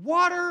 please, for the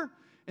water.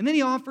 And then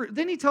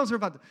he tells her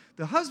about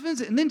the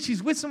husbands, and then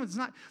she's with someone that's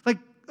not, like,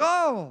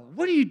 oh,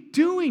 what are you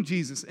doing,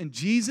 Jesus? And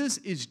Jesus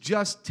is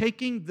just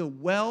taking the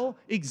well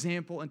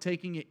example and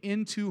taking it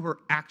into her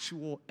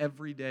actual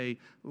everyday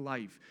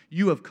life.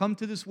 You have come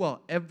to this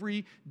well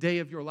every day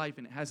of your life,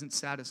 and it hasn't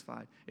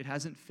satisfied. It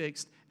hasn't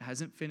fixed. It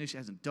hasn't finished. It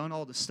hasn't done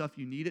all the stuff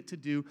you need it to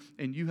do.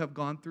 And you have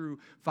gone through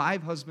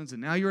 5 husbands,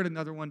 and now you're at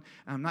another one.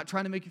 And I'm not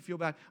trying to make you feel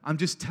bad. I'm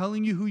just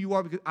telling you who you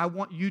are because I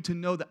want you to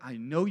know that I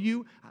know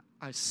you,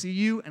 I see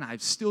you, and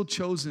I've still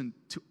chosen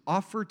to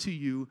offer to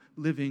you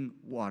living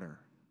water.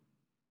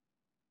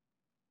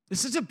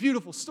 This is a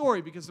beautiful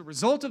story because the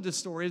result of this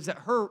story is that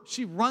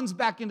she runs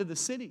back into the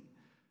city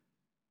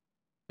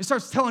and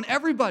starts telling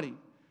everybody.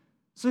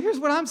 So here's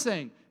what I'm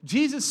saying.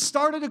 Jesus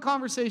started a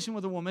conversation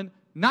with a woman,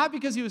 not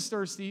because he was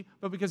thirsty,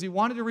 but because he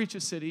wanted to reach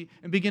a city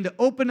and begin to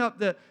open up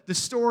the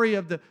story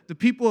of the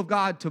people of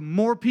God to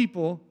more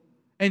people.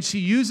 And she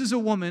uses a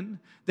woman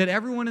that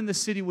everyone in the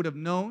city would have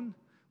known,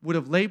 would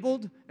have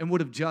labeled, and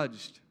would have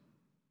judged.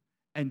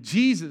 And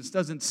Jesus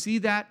doesn't see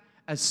that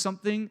as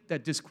something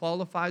that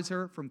disqualifies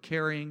her from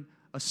carrying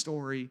a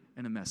story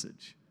and a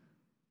message.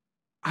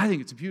 I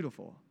think it's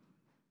beautiful.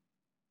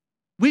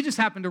 We just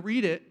happen to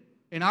read it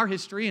in our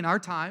history, in our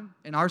time,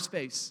 in our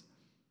space.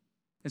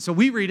 And so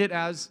we read it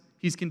as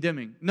he's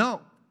condemning.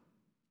 No,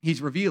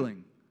 he's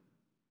revealing.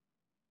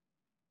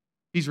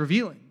 He's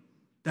revealing.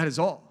 That is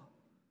all.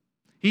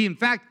 He, in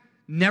fact,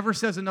 never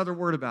says another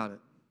word about it.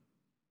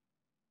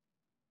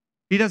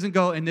 He doesn't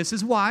go, and this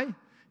is why,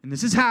 and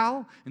this is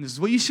how, and this is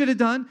what you should have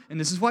done, and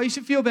this is why you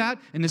should feel bad,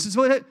 and this is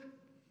what...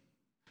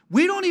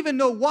 We don't even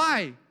know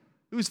why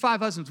it was 5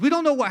 husbands. We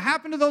don't know what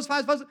happened to those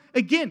 5 husbands.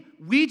 Again,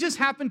 we just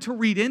happen to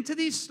read into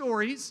these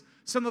stories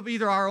some of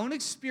either our own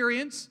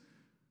experience,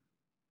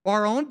 or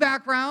our own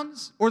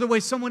backgrounds, or the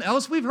way someone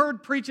else we've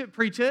heard preach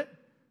it,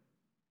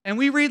 and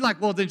we read like,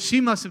 well, then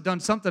she must have done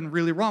something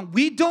really wrong.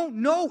 We don't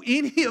know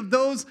any of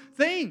those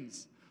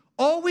things.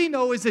 All we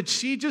know is that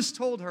she just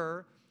told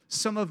her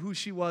some of who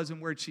she was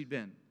and where she'd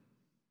been,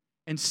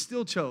 and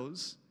still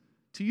chose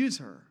to use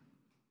her.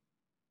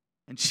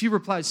 And she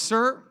replies,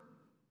 Sir,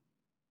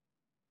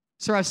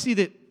 I see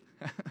that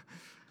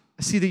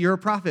you're a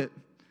prophet.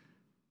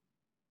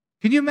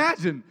 Can you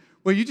imagine?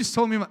 Well, you just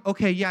told me,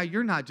 okay, yeah,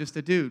 you're not just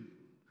a dude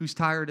who's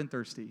tired and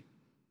thirsty.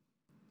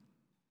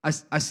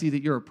 I see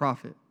that you're a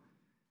prophet.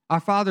 Our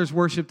fathers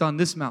worshipped on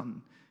this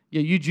mountain.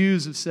 Yet you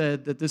Jews have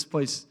said that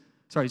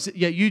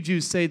yet you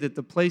Jews say that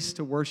the place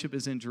to worship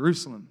is in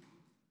Jerusalem.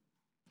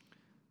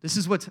 This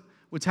is what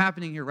what's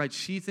happening here, right?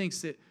 She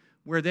thinks that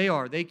where they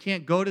are, they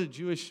can't go to the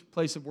Jewish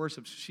place of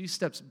worship. She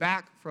steps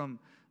back from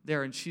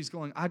there, and she's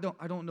going, I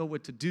don't know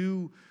what to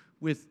do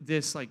with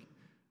this. Like,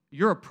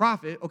 you're a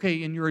prophet,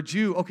 okay, and you're a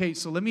Jew. Okay,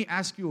 so let me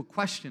ask you a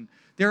question.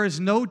 There is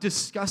no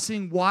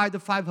discussing why the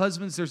 5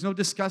 husbands. There's no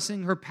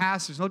discussing her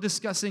past. There's no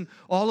discussing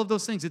all of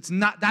those things. It's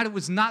not that. It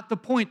was not the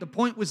point. The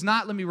point was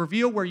not, let me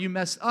reveal where you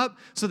messed up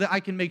so that I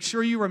can make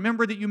sure you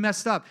remember that you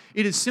messed up.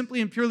 It is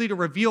simply and purely to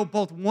reveal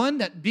both, one,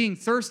 that being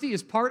thirsty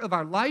is part of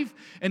our life,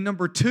 and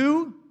number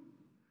 2,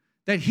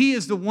 that he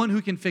is the one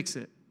who can fix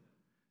it.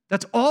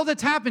 That's all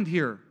that's happened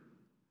here.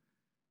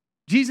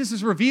 Jesus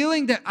is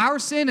revealing that our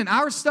sin and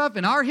our stuff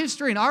and our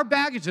history and our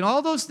baggage and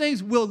all those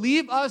things will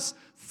leave us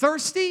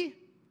thirsty,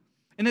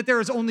 and that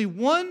there is only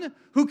one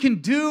who can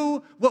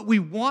do what we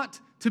want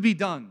to be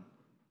done.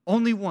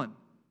 Only one.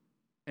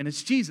 And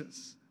it's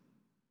Jesus.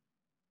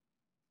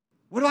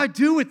 What do I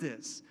do with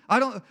this?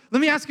 Let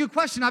me ask you a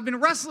question I've been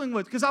wrestling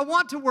with, because I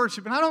want to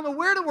worship and I don't know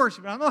where to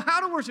worship and I don't know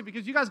how to worship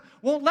because you guys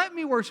won't let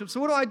me worship. So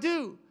what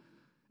do?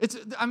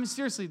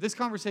 Seriously, this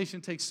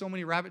conversation takes so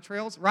many rabbit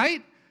trails,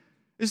 right?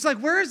 It's like,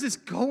 where is this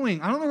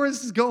going? I don't know where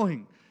this is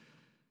going.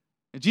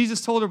 And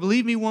Jesus told her,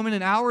 believe me, woman,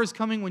 an hour is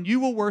coming when you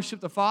will worship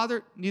the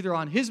Father, neither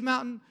on this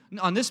mountain,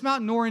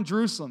 nor in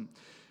Jerusalem.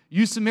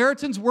 You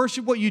Samaritans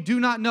worship what you do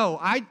not know.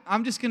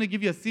 I'm just going to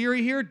give you a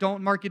theory here.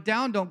 Don't mark it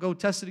down. Don't go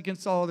test it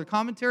against all other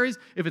commentaries.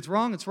 If it's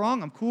wrong, it's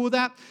wrong. I'm cool with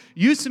that.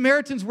 You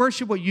Samaritans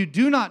worship what you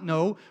do not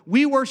know.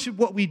 We worship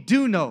what we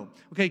do know.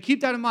 Okay,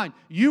 keep that in mind.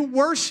 You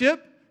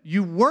worship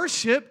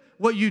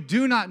what you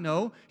do not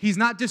know. He's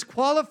not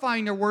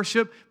disqualifying their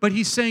worship, but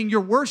he's saying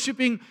you're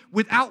worshiping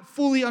without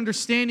fully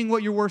understanding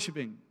what you're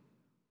worshiping.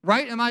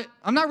 Right?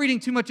 I'm not reading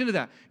too much into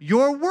that.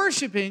 You're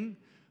worshiping,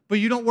 but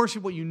you don't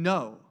worship what you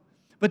know.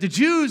 But the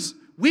Jews,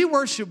 we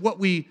worship what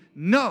we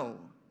know.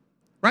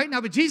 Right?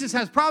 Now, but Jesus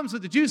has problems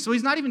with the Jews, so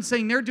he's not even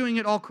saying they're doing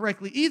it all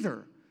correctly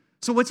either.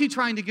 So what's he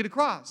trying to get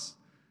across?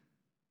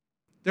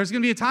 There's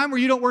going to be a time where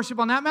you don't worship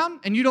on that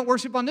mountain, and you don't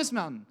worship on this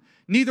mountain.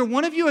 Neither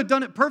one of you have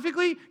done it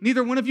perfectly.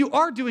 Neither one of you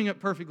are doing it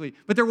perfectly.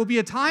 But there will be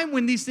a time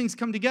when these things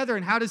come together,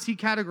 and how does he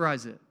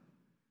categorize it?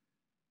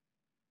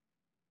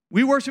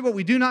 We worship what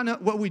we do not know,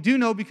 what we do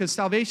know, because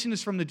salvation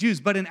is from the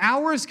Jews. But an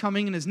hour is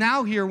coming and is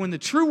now here when the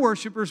true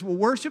worshipers will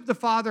worship the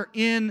Father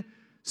in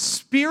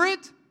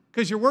spirit,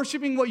 because you're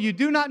worshiping what you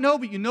do not know,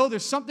 but you know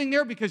there's something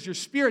there because your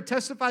spirit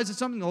testifies to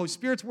something. The Holy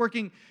Spirit's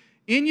working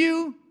in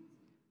you.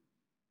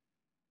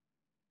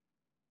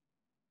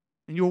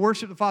 And you will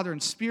worship the Father in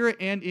spirit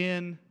and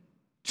in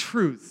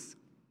truth.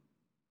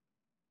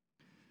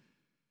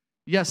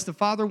 Yes, the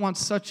Father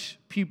wants such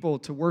people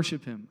to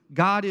worship him.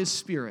 God is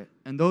spirit,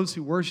 and those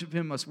who worship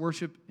him must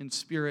worship in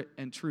spirit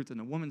and truth. And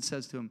the woman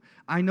says to him,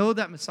 I know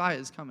that Messiah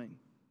is coming,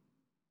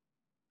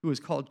 who is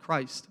called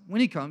Christ.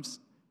 When he comes,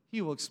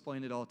 he will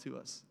explain it all to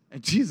us.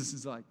 And Jesus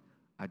is like,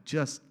 I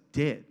just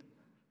did.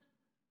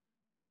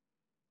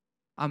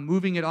 I'm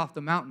moving it off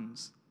the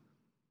mountains,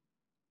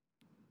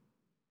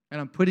 and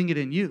I'm putting it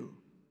in you.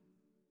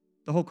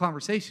 The whole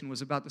conversation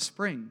was about the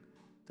spring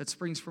that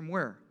springs from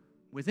where?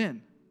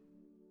 Within.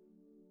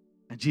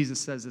 And Jesus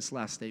says this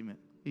last statement.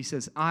 He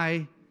says,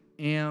 I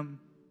am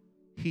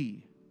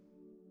he,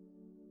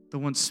 the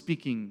one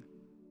speaking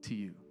to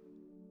you.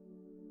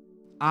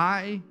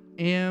 I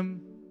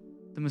am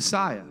the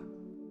Messiah.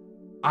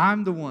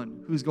 I'm the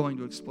one who's going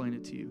to explain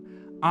it to you.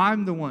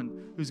 I'm the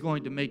one who's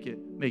going to make it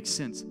make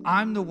sense.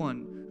 I'm the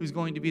one who's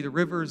going to be the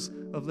rivers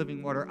of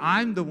living water.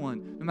 I'm the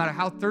one, no matter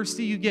how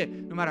thirsty you get,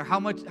 no matter how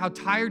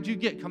tired you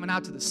get, coming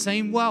out to the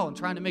same well and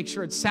trying to make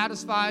sure it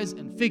satisfies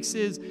and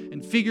fixes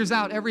and figures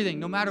out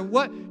everything. No matter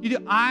what you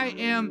do, I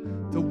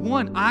am the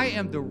one. I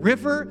am the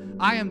river.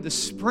 I am the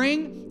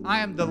spring.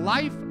 I am the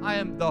life. I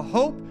am the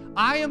hope.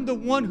 I am the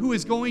one who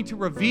is going to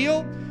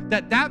reveal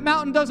that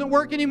mountain doesn't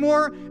work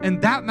anymore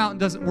and that mountain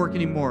doesn't work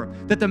anymore.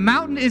 That the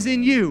mountain is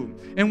in you.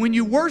 And when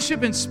you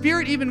worship in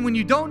spirit, even when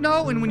you don't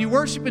know, and when you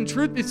worship in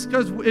truth, it's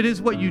because it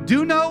is what you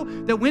do know,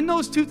 that when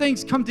those two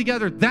things come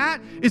together, that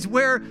is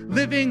where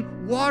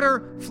living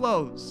water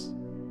flows.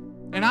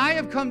 And I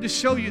have come to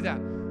show you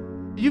that.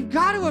 You've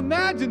got to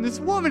imagine this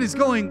woman is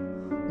going,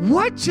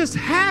 what just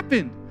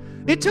happened?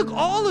 It took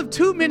all of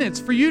 2 minutes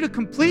for you to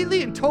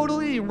completely and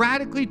totally and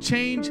radically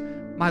change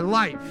my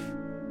life.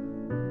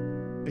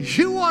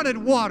 You wanted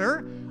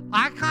water.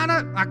 I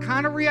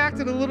kind of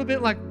reacted a little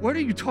bit like, what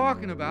are you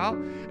talking about?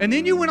 And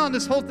then you went on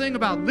this whole thing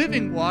about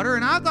living water,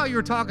 and I thought you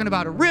were talking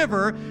about a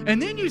river,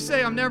 and then you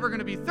say, I'm never going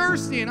to be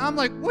thirsty, and I'm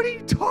like, what are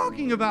you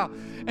talking about?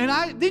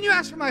 And then you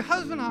ask for my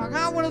husband, I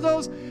got one of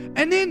those,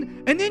 and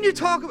then you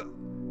talk about,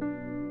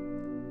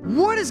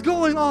 what is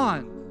going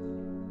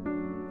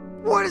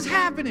on? What is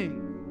happening?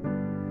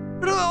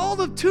 All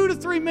the 2 to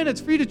 3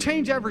 minutes for you to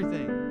change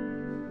everything.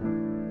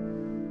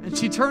 And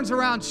she turns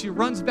around, she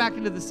runs back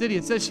into the city.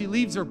 It says she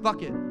leaves her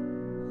bucket.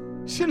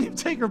 She didn't even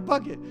take her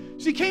bucket.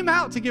 She came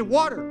out to get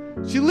water.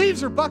 She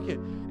leaves her bucket.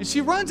 And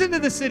she runs into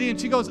the city and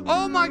she goes,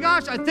 oh my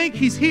gosh, I think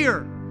he's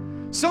here.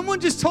 Someone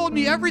just told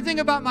me everything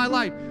about my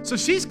life. So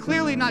she's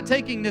clearly not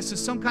taking this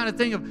as some kind of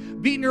thing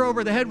of beating her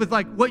over the head with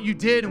like what you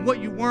did and what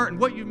you weren't and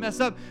what you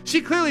messed up.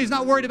 She clearly is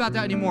not worried about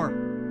that anymore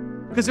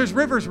because there's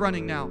rivers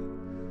running now.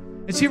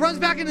 And she runs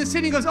back into the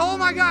city and goes, oh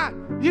my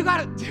God, you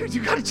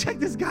gotta check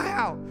this guy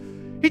out.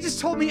 He just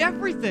told me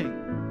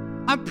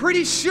everything. I'm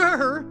pretty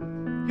sure,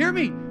 hear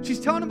me, she's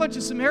telling a bunch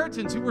of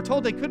Samaritans who were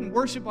told they couldn't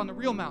worship on the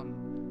real mountain.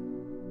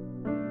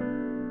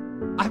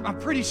 I'm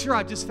pretty sure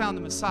I just found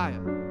the Messiah.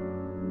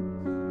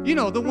 You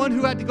know, the one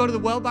who had to go to the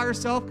well by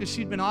herself because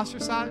she'd been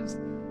ostracized.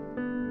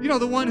 You know,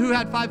 the one who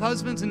had 5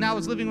 husbands and now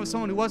is living with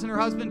someone who wasn't her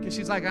husband because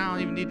she's like, I don't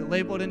even need to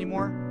label it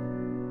anymore.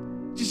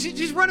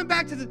 She's running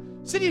back to the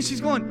city and she's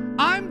going,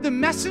 I'm the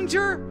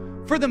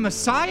messenger for the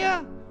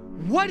Messiah?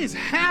 What is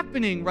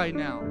happening right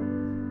now?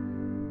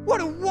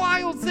 What a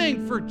wild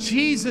thing for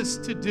Jesus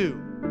to do.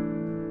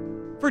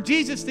 For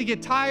Jesus to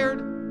get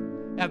tired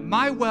at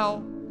my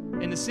well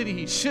in the city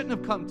he shouldn't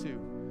have come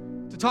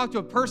to talk to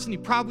a person he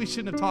probably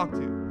shouldn't have talked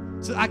to,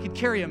 so that I could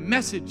carry a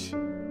message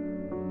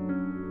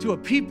to a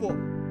people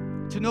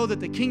to know that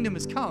the kingdom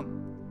has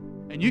come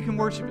and you can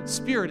worship in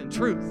spirit and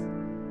truth.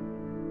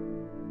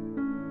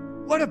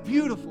 What a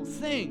beautiful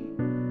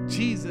thing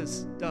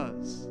Jesus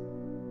does.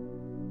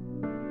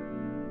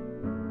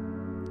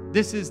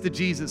 This is the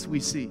Jesus we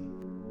see.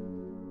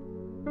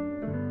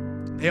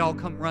 They all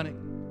come running.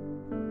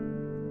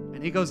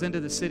 And he goes into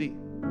the city.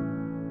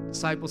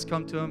 Disciples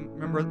come to him.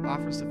 Remember,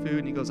 offers the food,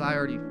 and he goes, I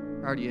already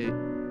ate.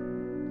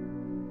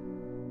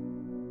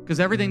 Because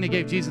everything that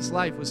gave Jesus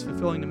life was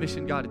fulfilling the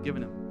mission God had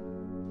given him.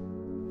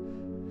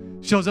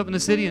 Shows up in the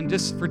city and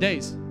just for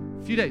days,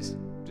 a few days,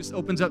 just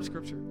opens up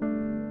Scripture.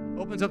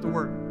 Opens up the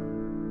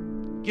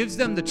Word. Gives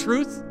them the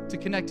truth to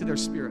connect to their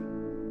spirit.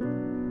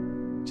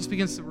 Just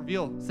begins to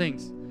reveal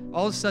things.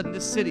 All of a sudden,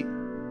 this city,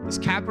 this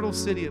capital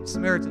city of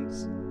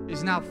Samaritans,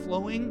 is now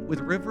flowing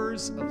with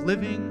rivers of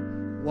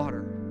living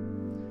water.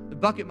 The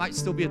bucket might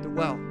still be at the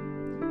well,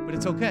 but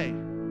it's okay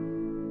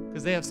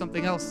because they have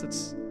something else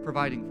that's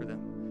providing for them.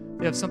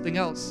 They have something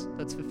else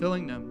that's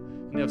fulfilling them,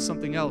 and they have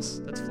something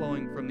else that's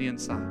flowing from the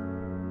inside.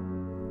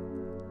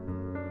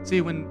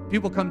 See, when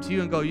people come to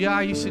you and go, yeah,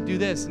 you should do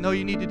this, no,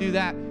 you need to do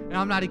that, and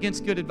I'm not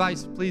against good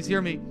advice, please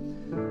hear me.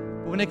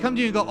 But when they come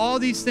to you and go, all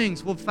these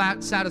things will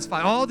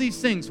satisfy, all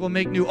these things will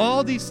make new,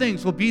 all these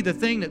things will be the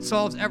thing that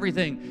solves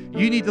everything,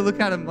 you need to look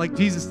at them like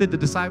Jesus did the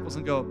disciples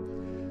and go,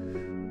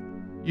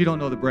 you don't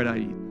know the bread I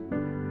eat.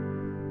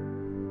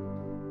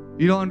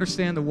 You don't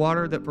understand the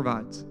water that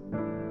provides.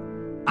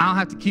 I don't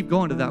have to keep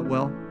going to that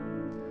well.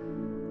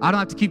 I don't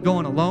have to keep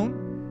going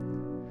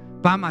alone,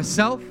 by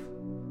myself,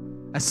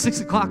 at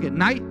 6 o'clock at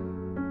night.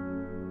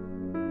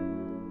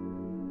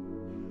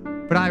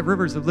 But I have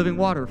rivers of living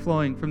water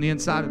flowing from the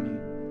inside of me.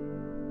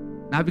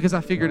 Not because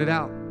I figured it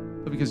out,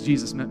 but because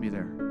Jesus met me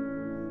there.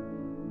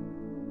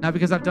 Not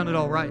because I've done it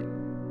all right,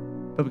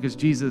 but because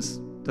Jesus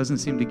doesn't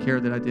seem to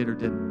care that I did or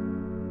didn't.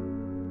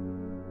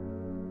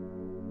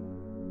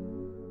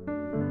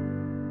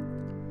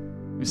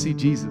 We see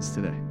Jesus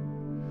today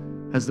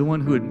as the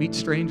one who would meet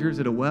strangers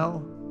at a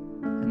well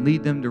and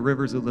lead them to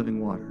rivers of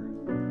living water.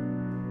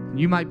 And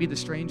you might be the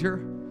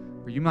stranger,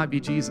 or you might be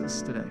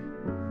Jesus today.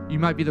 You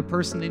might be the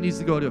person that needs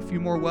to go to a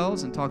few more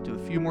wells and talk to a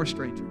few more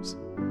strangers.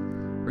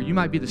 Or you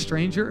might be the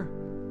stranger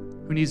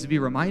who needs to be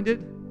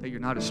reminded that you're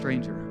not a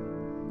stranger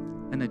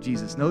and that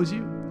Jesus knows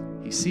you,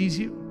 he sees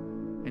you,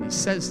 and he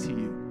says to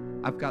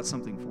you, I've got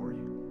something for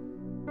you.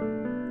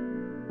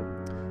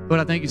 Lord,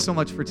 I thank you so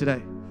much for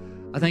today.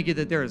 I thank you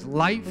that there is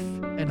life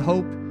and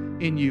hope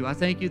in you. I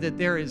thank you that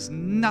there is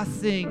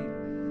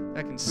nothing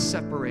that can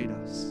separate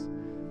us.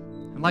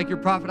 And like your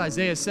prophet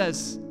Isaiah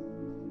says,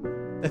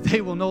 that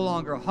they will no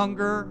longer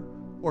hunger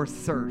or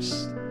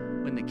thirst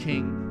when the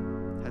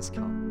King has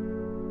come.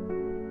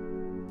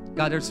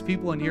 God, there's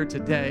people in here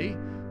today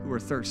who are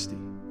thirsty.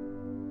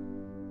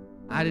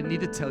 I didn't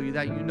need to tell you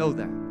that. You know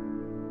that.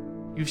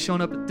 You've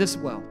shown up at this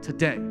well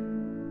today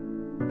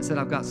and said,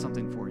 I've got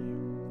something for you.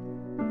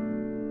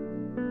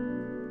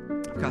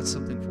 I've got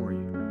something for you.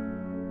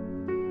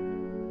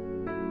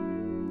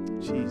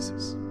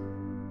 Jesus.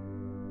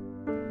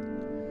 I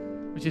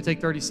want you to take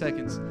 30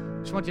 seconds. I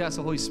just want you to ask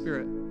the Holy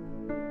Spirit.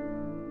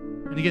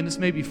 And again, this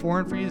may be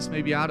foreign for you. This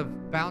may be out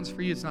of bounds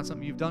for you. It's not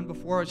something you've done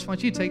before. I just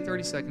want you to take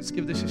 30 seconds.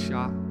 Give this a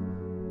shot.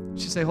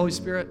 Just say, Holy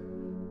Spirit,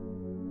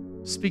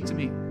 speak to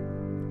me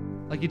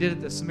like you did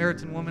at the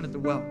Samaritan woman at the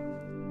well.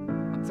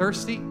 I'm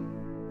thirsty.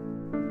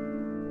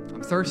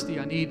 I'm thirsty.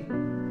 I need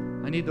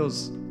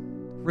those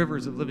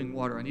rivers of living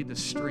water. I need the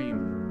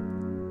stream.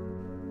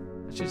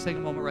 Let's just take a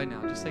moment right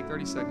now. Just take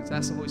 30 seconds.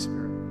 Ask the Holy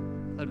Spirit.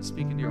 Let him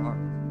speak into your heart.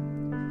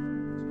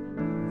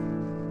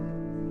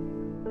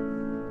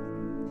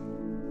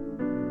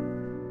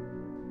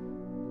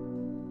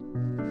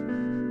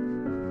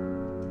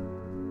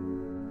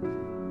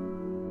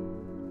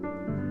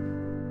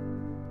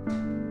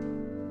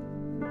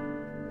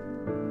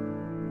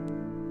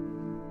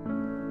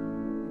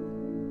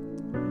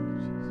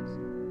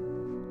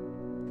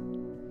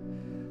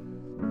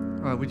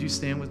 Would you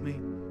stand with me?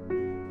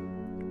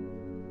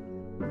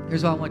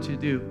 Here's what I want you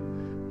to do.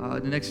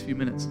 the next few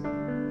minutes.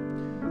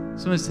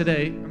 So as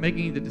today are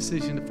making the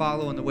decision to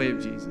follow in the way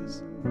of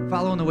Jesus.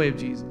 Follow in the way of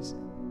Jesus.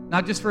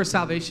 Not just for a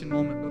salvation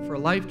moment, but for a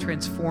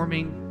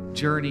life-transforming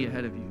journey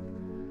ahead of you,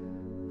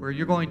 where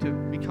you're going to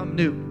become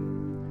new.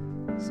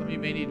 Some of you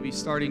may need to be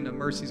starting the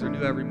Mercies Are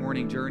New Every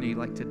Morning journey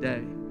like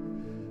today.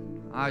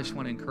 I just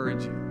want to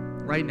encourage you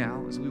right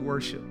now as we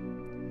worship.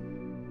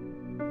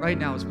 Right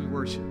now as we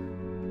worship.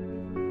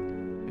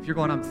 If you're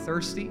going, I'm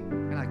thirsty,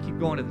 and I keep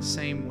going to the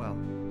same well.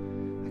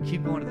 I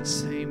keep going to the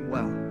same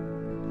well.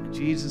 And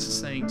Jesus is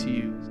saying to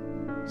you,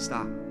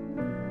 stop.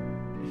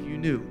 If you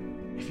knew,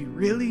 if you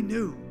really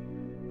knew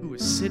who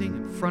was sitting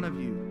in front of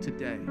you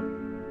today,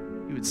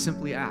 you would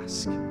simply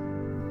ask,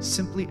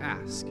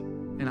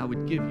 and I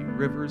would give you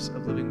rivers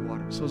of living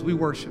water. So as we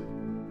worship,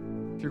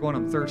 if you're going,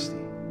 I'm thirsty,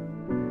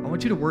 I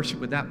want you to worship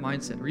with that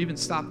mindset, or even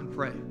stop and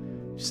pray.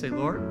 Just say,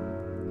 Lord,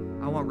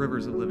 I want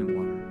rivers of living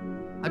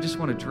water. I just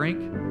want to drink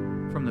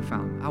from the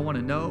fountain. I want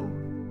to know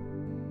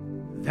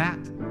that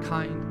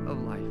kind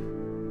of life.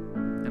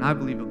 And I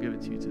believe He'll give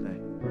it to you today.